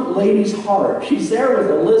young lady's heart. She's there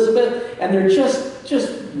with Elizabeth, and they're just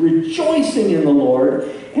rejoicing in the Lord.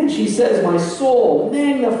 And she says, my soul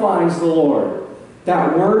magnifies the Lord.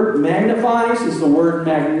 That word magnifies is the word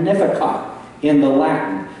magnificat in the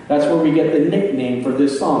Latin. That's where we get the nickname for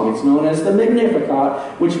this song. It's known as the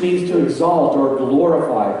Magnificat, which means to exalt or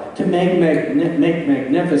glorify, to make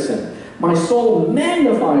magnificent. My soul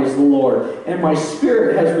magnifies the Lord, and my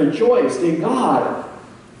spirit has rejoiced in God,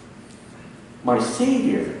 my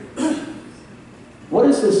Savior. What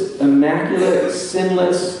does this immaculate,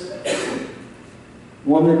 sinless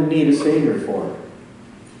woman need a Savior for?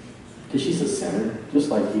 Because she's a sinner, just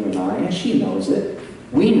like you and I, and she knows it.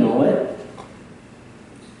 We know it.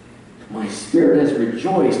 My spirit has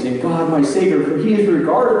rejoiced in God my Savior, for he has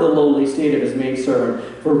regarded the lowly state of his maidservant.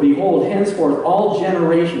 For behold, henceforth all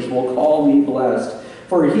generations will call me blessed.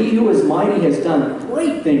 For he who is mighty has done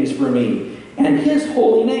great things for me, and his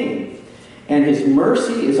holy name. And his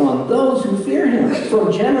mercy is on those who fear him,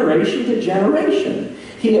 from generation to generation.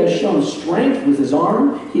 He has shown strength with his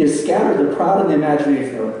arm. He has scattered the proud in the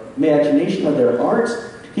imagination of their hearts.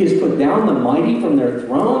 He has put down the mighty from their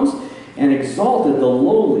thrones, and exalted the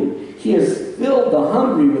lowly. He has filled the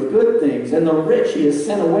hungry with good things, and the rich he has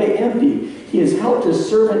sent away empty. He has helped his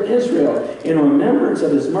servant Israel in remembrance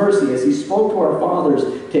of his mercy, as he spoke to our fathers,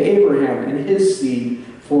 to Abraham and his seed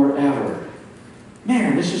forever.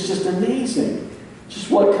 Man, this is just amazing. just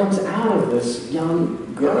what comes out of this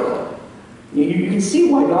young girl. You can see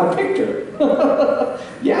why God picked her.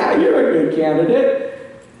 Yeah, you're a good candidate.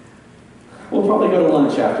 We'll probably go to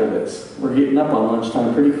lunch after this. We're getting up on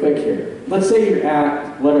lunchtime pretty quick here. Let's say you're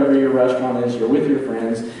at whatever your restaurant is, you're with your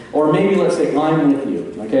friends, or maybe let's say I'm with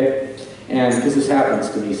you, okay? And because this happens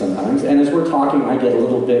to me sometimes, and as we're talking, I get a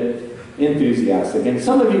little bit enthusiastic. And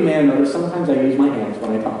some of you may have noticed, sometimes I use my hands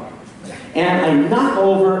when I talk. And I knock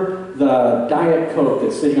over the Diet Coke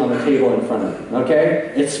that's sitting on the table in front of me,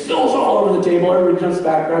 okay? It spills all over the table, everybody jumps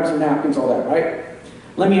back, grabs their napkins, all that, right?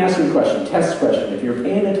 Let me ask you a question, test question. If you're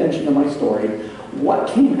paying attention to my story, what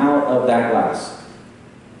came out of that glass?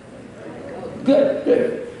 Good,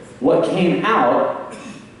 good. What came out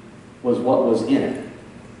was what was in it.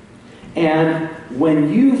 And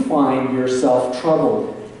when you find yourself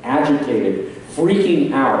troubled, agitated,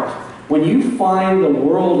 freaking out, when you find the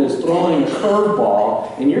world is throwing a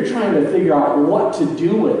curveball and you're trying to figure out what to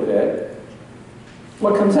do with it,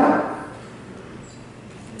 what comes out?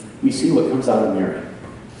 We see what comes out of Mary.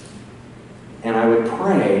 And I would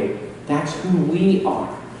pray that's who we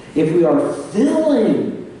are. If we are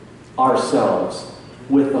filling ourselves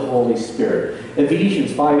with the Holy Spirit.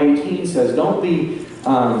 Ephesians 5:18 says, don't be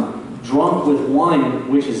drunk with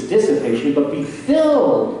wine, which is dissipation, but be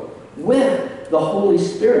filled with the Holy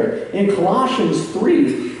Spirit. In Colossians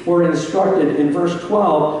 3, we're instructed in verse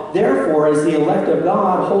 12, therefore, as the elect of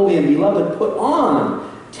God, holy and beloved, put on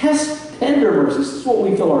tender mercies. This is what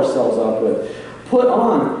we fill ourselves up with. Put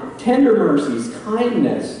on tender mercies,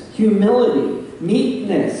 kindness, humility,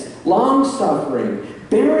 meekness, long-suffering,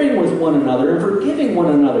 bearing with one another, and forgiving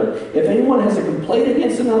one another. If anyone has a complaint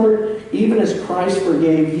against another, even as Christ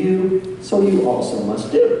forgave you, so you also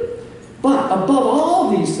must do. But above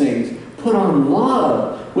all these things, put on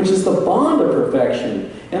love, which is the bond of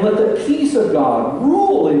perfection, and let the peace of God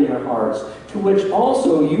rule in your hearts, to which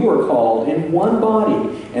also you are called in one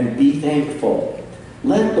body, and be thankful.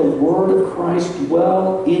 Let the word of Christ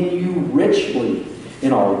dwell in you richly,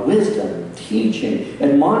 in all wisdom, teaching,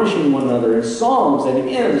 admonishing one another in psalms and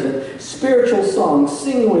hymns and spiritual songs,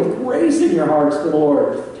 singing with grace in your hearts to the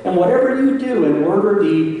Lord. And whatever you do in word or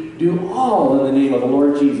deed, do all in the name of the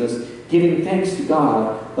Lord Jesus, giving thanks to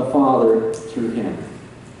God the Father through him.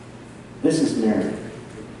 This is Mary.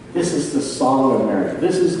 This is the song of Mary.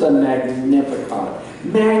 This is the Magnificat,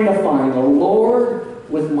 magnifying the Lord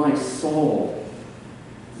with my soul.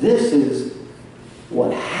 This is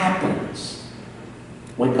what happens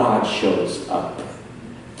when God shows up.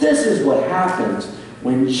 This is what happens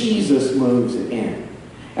when Jesus moves in.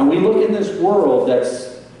 And we look in this world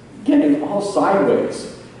that's getting all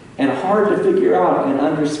sideways and hard to figure out and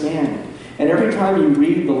understand. And every time you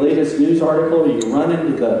read the latest news article, you run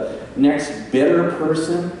into the next bitter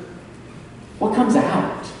person. What comes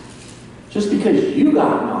out? Just because you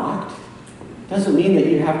got knocked doesn't mean that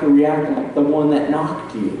you have to react like the one that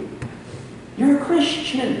knocked you. You're a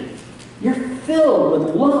Christian. You're filled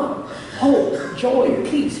with love, hope, joy,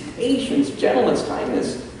 peace, patience, gentleness,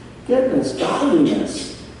 kindness, goodness,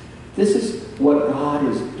 godliness. This is what God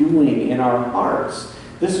is doing in our hearts.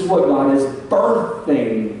 This is what God is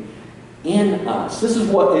birthing in us. This is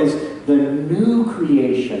what is the new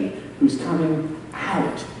creation who's coming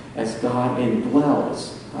out as God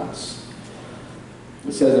indwells us.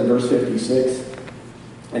 It says in verse 56,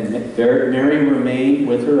 and Mary remained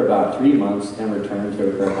with her about 3 months and returned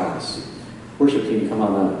to her house. Worship team, come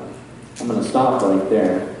on up. I'm going to stop right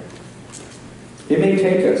there. It may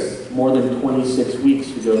take us more than 26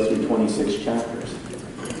 weeks to go through 26 chapters.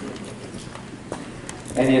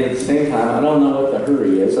 And yet at the same time, I don't know what the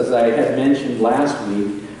hurry is. As I had mentioned last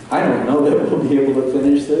week, I don't know that we'll be able to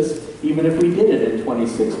finish this, even if we did it in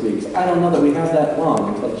 26 weeks. I don't know that we have that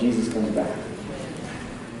long until Jesus comes back.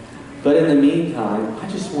 But in the meantime, I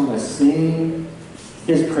just want to sing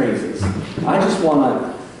his praises. I just want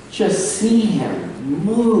to just see him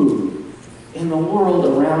move in the world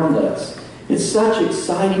around us. It's such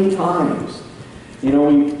exciting times. You know,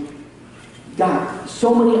 we've got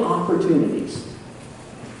so many opportunities.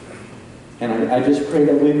 And I just pray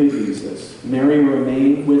that we would use this. Mary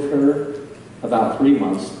remained with her about 3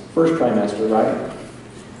 months, first trimester, right?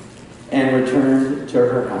 And returned to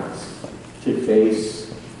her house to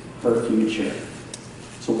face her future.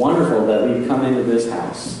 It's wonderful that we've come into this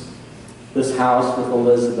house with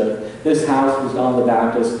Elizabeth, this house with John the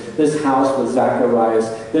Baptist, this house with Zacharias,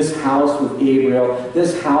 this house with Gabriel,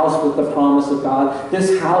 this house with the promise of God,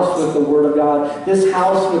 this house with the Word of God, this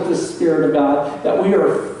house with the Spirit of God, that we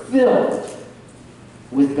are filled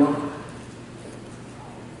with God.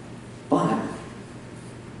 But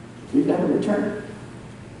we've got to return.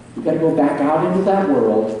 We've got to go back out into that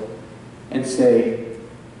world and say,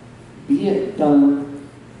 be it done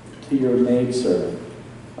to your maidservant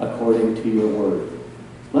according to your word.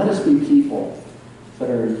 Let us be people that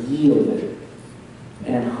are yielded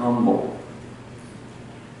and humble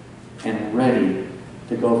and ready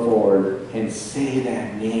to go forward and say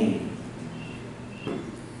that name.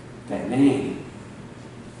 That name.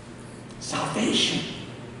 Salvation.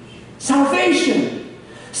 Salvation.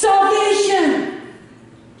 Salvation.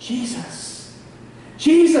 Jesus.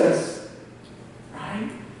 Jesus. Right?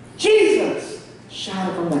 Jesus.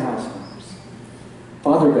 Shout it from the housetops.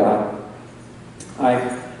 Father God,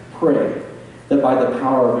 I pray that by the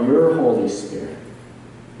power of your Holy Spirit,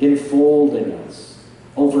 enfolding us,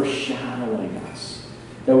 overshadowing us,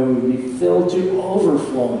 that we would be filled to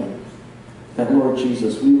overflowing, that, Lord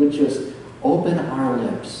Jesus, we would just open our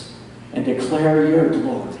lips and declare your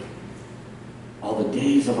glory all the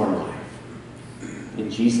days of our life. In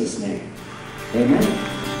Jesus' name,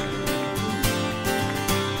 amen.